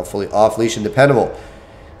dog is now fully off leash and dependable.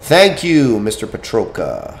 Thank you, Mr.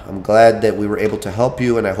 Petroka. I'm glad that we were able to help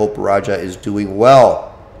you, and I hope Raja is doing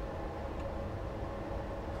well.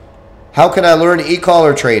 How can I learn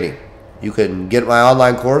e-collar training? You can get my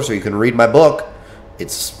online course, or you can read my book.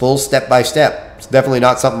 It's full step-by-step. It's definitely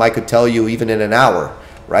not something I could tell you even in an hour,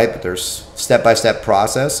 right? But there's step-by-step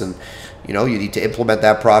process, and you know, you need to implement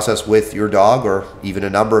that process with your dog or even a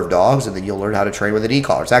number of dogs, and then you'll learn how to train with an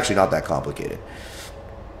e-collar. It's actually not that complicated.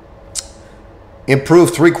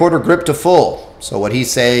 Improve 3/4 grip to full. So what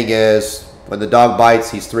he's saying is when the dog bites,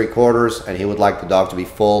 he's 3/4 and he would like the dog to be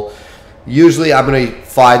full. Usually I'm going to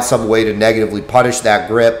find some way to negatively punish that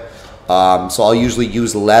grip. So I'll usually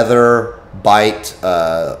use leather bite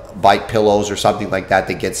pillows or something like that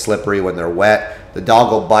get slippery when they're wet. The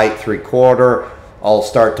dog will bite 3/4. I'll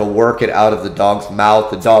start to work it out of the dog's mouth.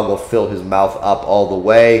 The dog will fill his mouth up all the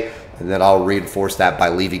way. And then I'll reinforce that by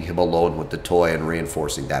leaving him alone with the toy and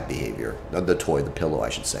reinforcing that behavior. The toy, the pillow, I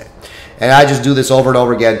should say. And I just do this over and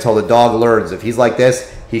over again until the dog learns. If he's like this,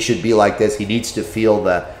 he should be like this. He needs to feel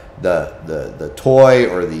the toy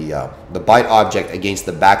or the bite object against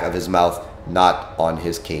the back of his mouth, not on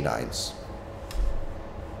his canines.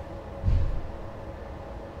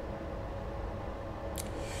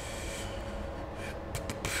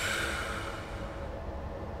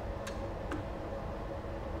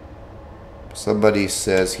 Somebody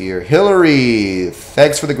says here, Hillary,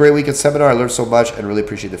 thanks for the great weekend seminar. I learned so much and really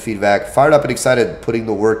appreciate the feedback. Fired up and excited putting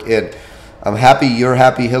the work in. I'm happy you're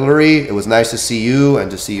happy, Hillary. It was nice to see you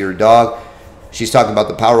and to see your dog. She's talking about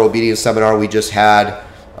the Power Obedience seminar we just had.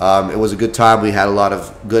 It was a good time. We had a lot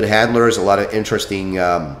of good handlers, a lot of interesting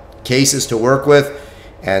cases to work with.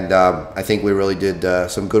 And I think we really did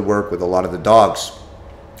some good work with a lot of the dogs.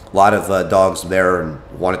 A lot of dogs there and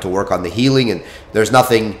wanted to work on the healing. And there's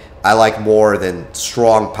nothing I like more than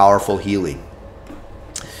strong, powerful healing.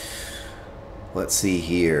 Let's see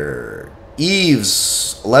here.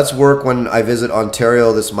 Eves, let's work when I visit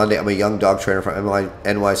Ontario this Monday. I'm a young dog trainer from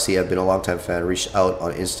NYC. I've been a long-time fan. Reached out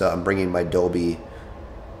on Insta. I'm bringing my Dobie.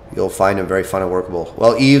 You'll find him very fun and workable.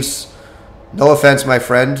 Well, Eves, no offense, my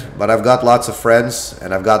friend, but I've got lots of friends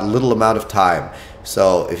and I've got little amount of time.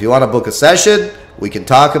 So if you want to book a session, we can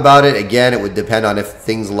talk about it. Again, it would depend on if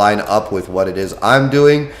things line up with what it is I'm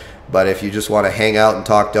doing. But if you just want to hang out and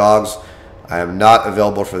talk dogs, I am not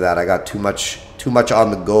available for that. I got too much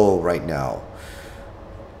on the go right now.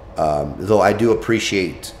 Though I do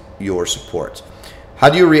appreciate your support. How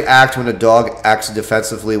do you react when a dog acts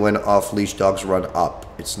defensively when off-leash dogs run up?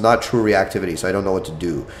 It's not true reactivity, so I don't know what to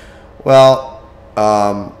do. Well,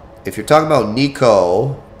 if you're talking about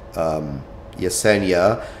Nico,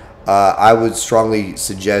 Yesenia, I would strongly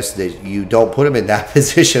suggest that you don't put him in that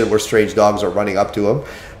position where strange dogs are running up to him.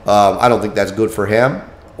 I don't think that's good for him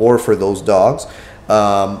or for those dogs.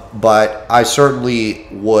 But I certainly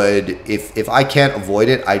would, if I can't avoid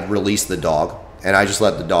it, I'd release the dog and I just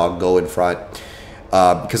let the dog go in front.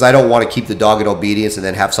 Because I don't want to keep the dog in obedience and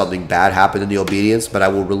then have something bad happen in the obedience, but I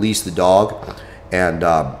will release the dog and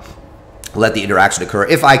let the interaction occur.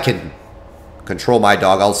 If I can control my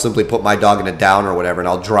dog, I'll simply put my dog in a down or whatever, and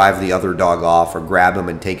I'll drive the other dog off or grab him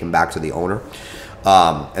and take him back to the owner.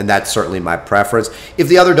 And that's certainly my preference. If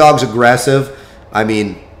the other dog's aggressive, I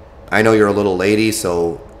mean, I know you're a little lady,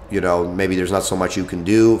 so, you know, maybe there's not so much you can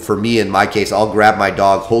do. For me, in my case, I'll grab my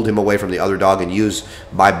dog, hold him away from the other dog, and use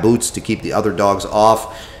my boots to keep the other dogs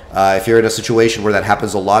off. If you're in a situation where that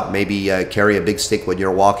happens a lot, maybe carry a big stick when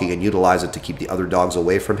you're walking and utilize it to keep the other dogs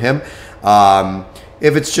away from him.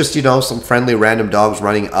 If it's just, you know, some friendly random dogs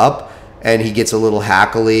running up and he gets a little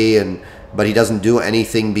hackly but he doesn't do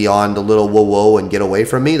anything beyond a little whoa and get away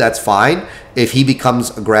from me, that's fine. If he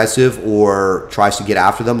becomes aggressive or tries to get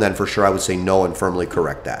after them, then for sure I would say no and firmly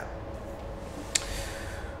correct that.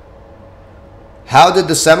 How did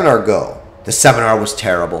the seminar go? The seminar was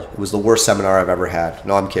terrible. It was the worst seminar I've ever had.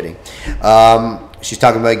 No, I'm kidding. She's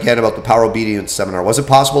talking again about the Power Obedience seminar. Was it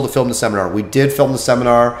possible to film the seminar? We did film the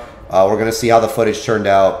seminar. We're going to see how the footage turned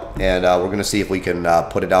out, and we're going to see if we can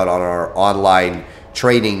put it out on our online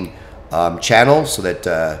training channel so that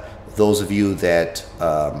those of you that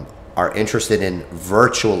are interested in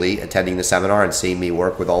virtually attending the seminar and seeing me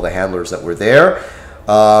work with all the handlers that were there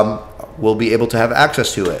will be able to have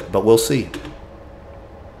access to it, but we'll see.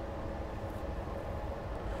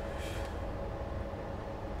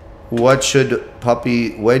 When should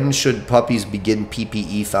puppies begin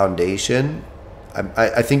PPE foundation?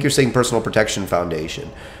 I think you're saying personal protection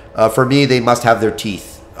foundation. For me, they must have their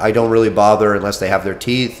teeth. I don't really bother unless they have their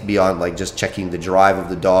teeth, beyond like just checking the drive of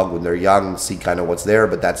the dog when they're young, see kind of what's there,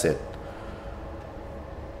 but that's it.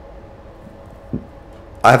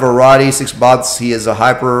 I have a Roddy, 6 months. He is a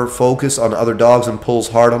hyper focus on other dogs and pulls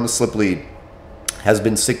hard on the slip lead. Has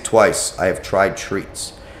been sick twice. I have tried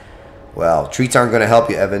treats. Well, treats aren't going to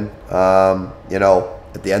help you, Evan. You know,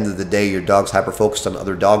 at the end of the day, your dog's hyper focused on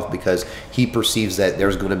other dogs because he perceives that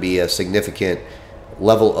there's going to be a significant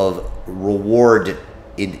level of reward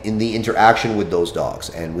in the interaction with those dogs,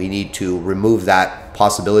 and we need to remove that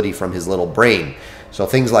possibility from his little brain. So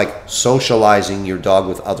things like socializing your dog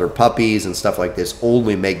with other puppies and stuff like this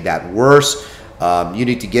only make that worse. You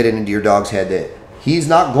need to get it into your dog's head that he's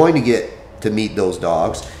not going to get to meet those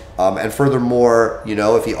dogs. And furthermore, you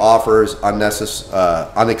know, if he offers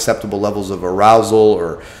unacceptable levels of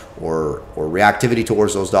arousal or reactivity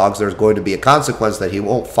towards those dogs, there's going to be a consequence that he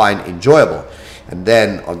won't find enjoyable. And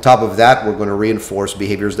then on top of that, we're going to reinforce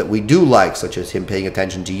behaviors that we do like, such as him paying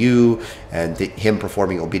attention to you and him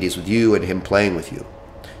performing obedience with you and him playing with you.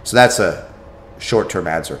 So that's a short-term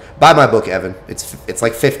answer. Buy my book, Evan. It's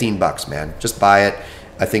like $15, man. Just buy it.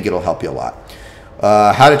 I think it'll help you a lot.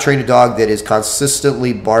 How to train a dog that is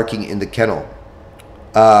consistently barking in the kennel.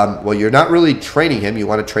 Well, you're not really training him. You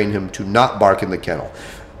want to train him to not bark in the kennel.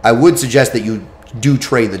 I would suggest that you do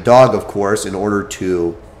train the dog, of course, in order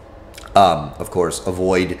to, of course,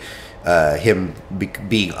 avoid him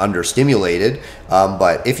being understimulated.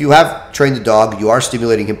 But if you have trained the dog, you are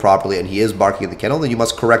stimulating him properly, and he is barking in the kennel, then you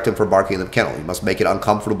must correct him for barking in the kennel. You must make it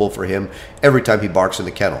uncomfortable for him every time he barks in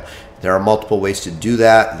the kennel. There are multiple ways to do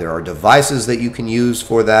that. There are devices that you can use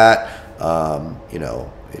for that. You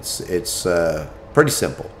know, it's pretty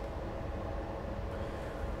simple.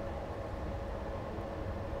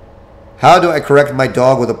 How do I correct my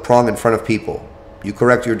dog with a prong in front of people? You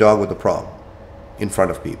correct your dog with a prong in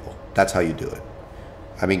front of people. That's how you do it.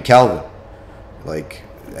 I mean, Calvin, like,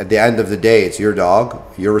 at the end of the day, it's your dog.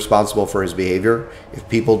 You're responsible for his behavior. If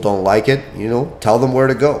people don't like it, you know, tell them where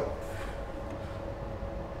to go.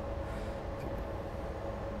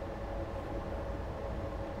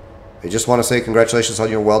 I just want to say congratulations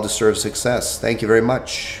on your well-deserved success. Thank you very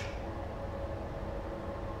much.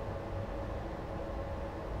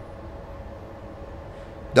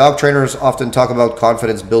 Dog trainers often talk about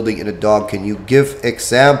confidence building in a dog. Can you give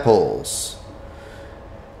examples?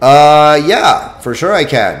 Yeah, for sure I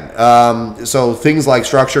can. So things like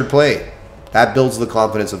structured play, that builds the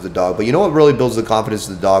confidence of the dog. But you know what really builds the confidence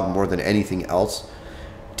of the dog more than anything else?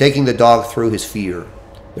 Taking the dog through his fear.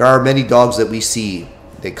 There are many dogs that we see.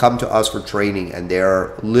 They come to us for training and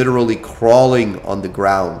they're literally crawling on the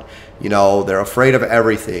ground. You know, they're afraid of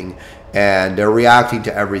everything and they're reacting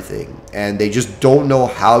to everything. And they just don't know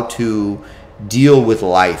how to deal with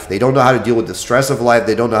life. They don't know how to deal with the stress of life.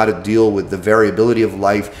 They don't know how to deal with the variability of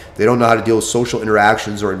life. They don't know how to deal with social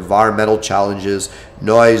interactions or environmental challenges,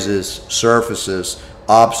 noises, surfaces,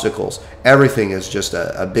 obstacles. Everything is just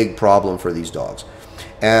a big problem for these dogs.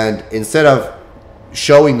 And instead of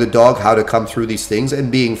showing the dog how to come through these things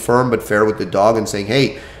and being firm but fair with the dog and saying,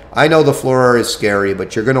 hey, I know the floor is scary,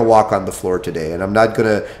 but you're going to walk on the floor today. And I'm not going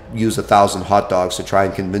to use 1,000 hot dogs to try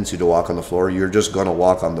and convince you to walk on the floor. You're just going to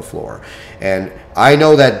walk on the floor. And I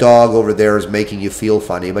know that dog over there is making you feel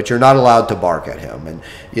funny, but you're not allowed to bark at him. And,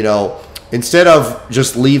 you know, instead of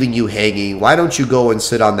just leaving you hanging, why don't you go and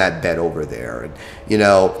sit on that bed over there? And, you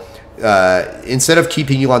know, instead of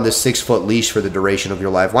keeping you on this 6-foot leash for the duration of your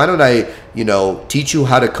life, why don't I, you know, teach you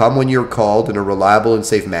how to come when you're called in a reliable and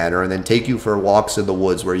safe manner, and then take you for walks in the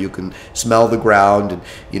woods where you can smell the ground and,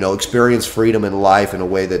 you know, experience freedom in life in a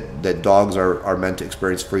way that dogs are meant to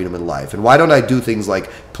experience freedom in life. And why don't I do things like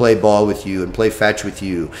play ball with you and play fetch with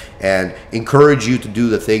you and encourage you to do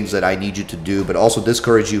the things that I need you to do, but also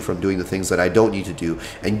discourage you from doing the things that I don't need to do,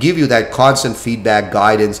 and give you that constant feedback,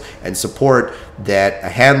 guidance, and support that a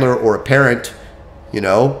handler or a parent, you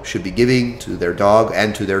know, should be giving to their dog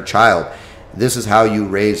and to their child. This is how you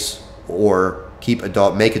raise or keep a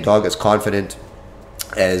dog, make a dog as confident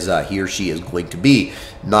as he or she is going to be.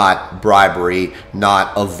 Not bribery,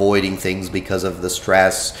 not avoiding things because of the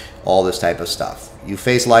stress, all this type of stuff. You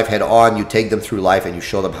face life head on, you take them through life, and you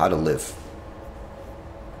show them how to live.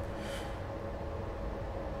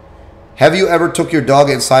 Have you ever took your dog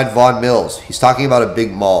inside Vaughan Mills? He's talking about a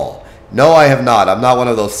big mall. No, I have not. I'm not one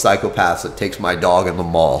of those psychopaths that takes my dog in the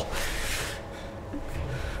mall.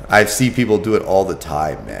 I see people do it all the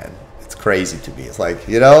time, man. It's crazy to me. It's like,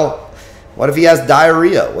 you know, what if he has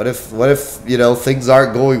diarrhea? What if you know, things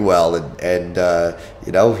aren't going well and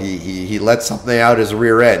you know, he lets something out his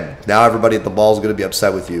rear end? Now everybody at the mall is going to be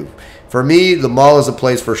upset with you. For me, the mall is a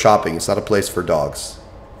place for shopping. It's not a place for dogs.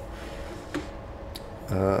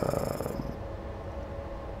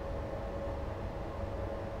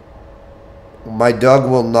 My dog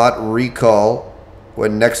will not recall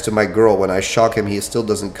when next to my girl. When I shock him, he still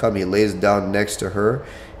doesn't come. He lays down next to her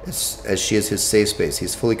as she is his safe space.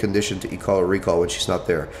 He's fully conditioned to call or recall when she's not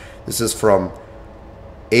there. This is from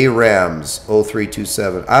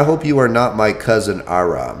Arams0327. I hope you are not my cousin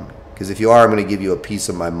Aram, because if you are, I'm going to give you a piece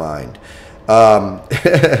of my mind. But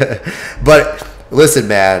listen,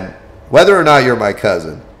 man, whether or not you're my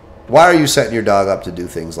cousin, why are you setting your dog up to do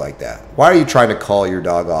things like that? Why are you trying to call your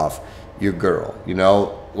dog off your girl? You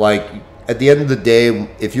know, like, at the end of the day,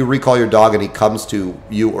 if you recall your dog and he comes to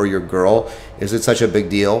you or your girl, is it such a big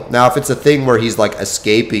deal? Now, if it's a thing where he's like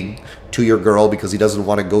escaping to your girl because he doesn't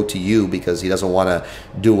want to go to you because he doesn't want to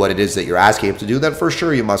do what it is that you're asking him to do, then for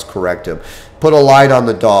sure you must correct him. Put a line on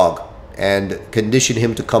the dog and condition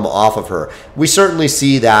him to come off of her. We certainly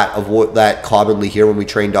see that commonly here when we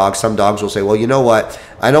train dogs. Some dogs will say, well, you know what?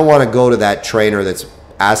 I don't want to go to that trainer that's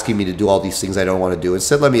asking me to do all these things I don't want to do.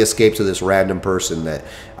 Instead, let me escape to this random person that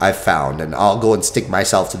I've found, and I'll go and stick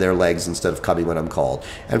myself to their legs instead of coming when I'm called.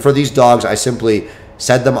 And for these dogs, I simply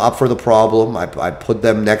set them up for the problem. I put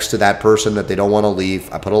them next to that person that they don't want to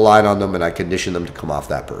leave. I put a line on them, and I condition them to come off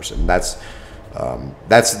that person. That's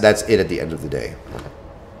it at the end of the day.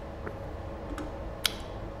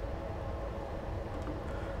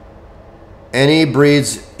 Any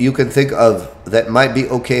breeds you can think of that might be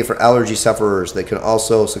okay for allergy sufferers that can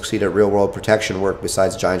also succeed at real-world protection work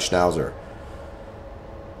besides Giant Schnauzer?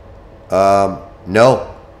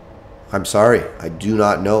 No. I'm sorry. I do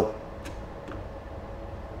not know.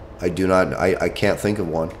 I do not. I can't think of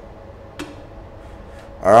one.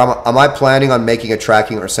 Or am I planning on making a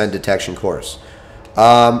tracking or scent detection course?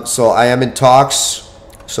 So I am in talks.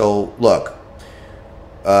 So look.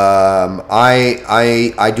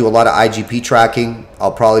 I do a lot of IGP tracking.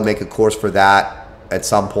 I'll probably make a course for that at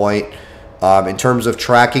some point. In terms of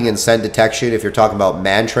tracking and scent detection, if you're talking about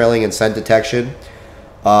man trailing and scent detection,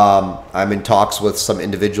 I'm in talks with some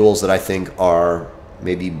individuals that I think are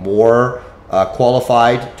maybe more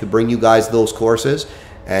qualified to bring you guys those courses.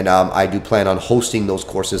 And I do plan on hosting those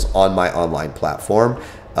courses on my online platform.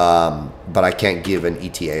 But I can't give an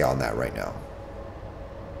ETA on that right now.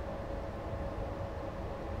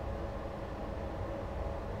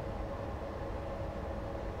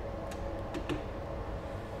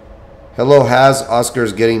 Hello, Has.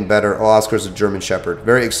 Oscar's getting better. Oh, Oscar's a German Shepherd.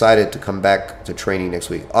 Very excited to come back to training next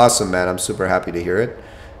week. Awesome, man. I'm super happy to hear it.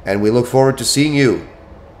 And we look forward to seeing you.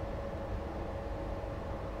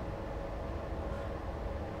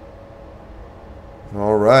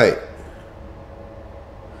 All right.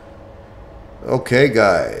 Okay,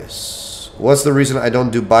 guys. What's the reason I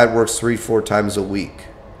don't do bite works 3 to 4 times a week?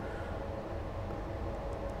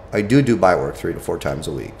 I do bite work 3 to 4 times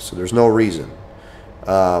a week, so there's no reason.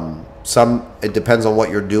 It depends on what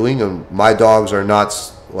you're doing, and my dogs are not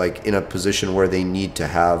like in a position where they need to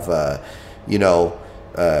have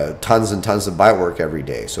tons and tons of bite work every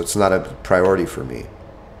day, so it's not a priority for me.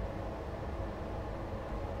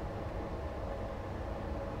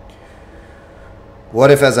 What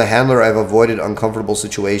if as a handler I've avoided uncomfortable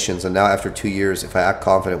situations, and now after 2 years, if I act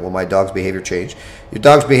confident, will my dog's behavior change? Your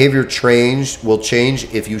dog's behavior will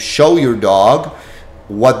change if you show your dog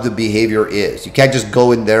what the behavior is. You can't just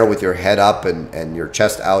go in there with your head up and your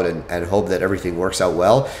chest out and hope that everything works out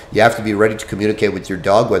well. You have to be ready to communicate with your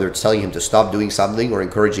dog, whether it's telling him to stop doing something or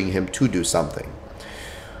encouraging him to do something.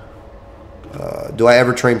 Do I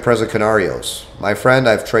ever train Presa Canarios? My friend,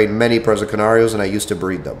 I've trained many Presa Canarios and I used to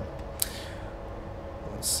breed them.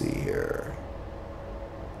 Let's see here.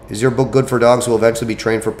 Is your book good for dogs who will eventually be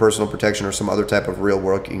trained for personal protection or some other type of real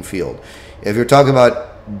working field? If you're talking about,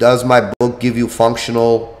 does my book give you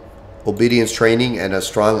functional obedience training and a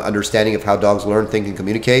strong understanding of how dogs learn, think, and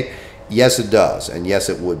communicate? Yes, it does, and yes,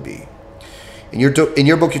 it would be. In your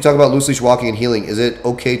book, you talk about loose leash walking and healing. Is it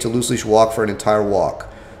okay to loose leash walk for an entire walk?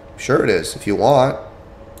 Sure it is, if you want.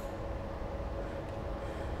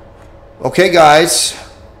 Okay, guys.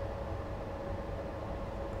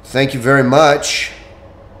 Thank you very much.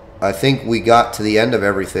 I think we got to the end of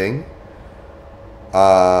everything.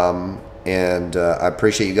 And I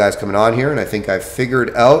appreciate you guys coming on here, and I think I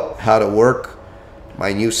figured out how to work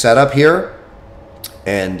my new setup here,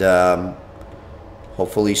 and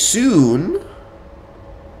hopefully soon.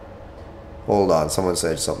 Hold on, someone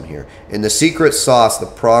said something here. In the secret sauce, the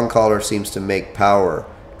prong collar seems to make power,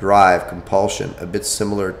 drive, compulsion, a bit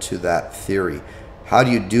similar to that theory. How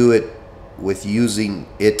do you do it with using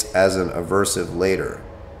it as an aversive later?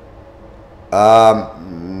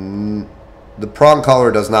 The prong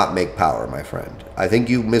collar does not make power, my friend. I think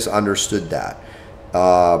you misunderstood that.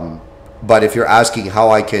 But if you're asking how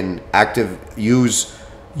I can use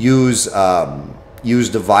use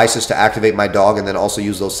devices to activate my dog and then also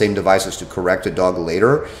use those same devices to correct a dog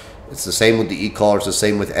later. It's the same with the e-collar. It's the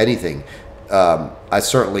same with anything. I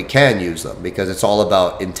certainly can use them because it's all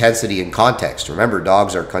about intensity and context. Remember,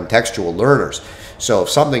 dogs are contextual learners. So if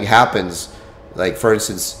something happens, like for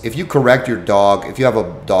instance, if you correct your dog, if you have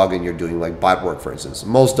a dog and you're doing like bite work, for instance,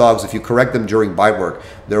 most dogs, if you correct them during bite work,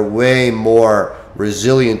 they're way more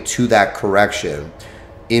resilient to that correction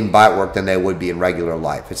in bite work than they would be in regular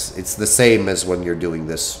life. It's the same as when you're doing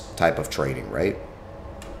this type of training, right?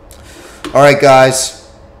 All right, guys.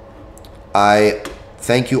 I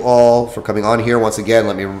thank you all for coming on here. Once again,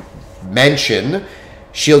 let me mention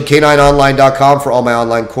ShieldK9Online.com for all my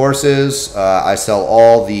online courses. I sell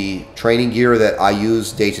all the training gear that I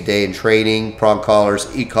use day-to-day in training: prong collars,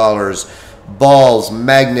 e-collars, balls,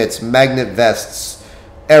 magnets, magnet vests,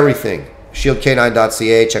 everything.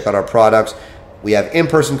 ShieldK9.ca. Check out our products. We have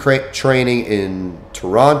in-person training in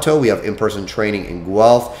Toronto. We have in-person training in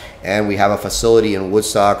Guelph. And we have a facility in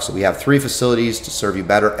Woodstock. So we have 3 facilities to serve you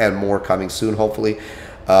better, and more coming soon, hopefully.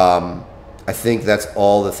 I think that's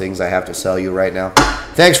all the things I have to sell you right now.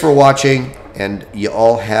 Thanks for watching, and you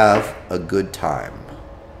all have a good time.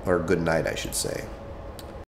 Or good night, I should say.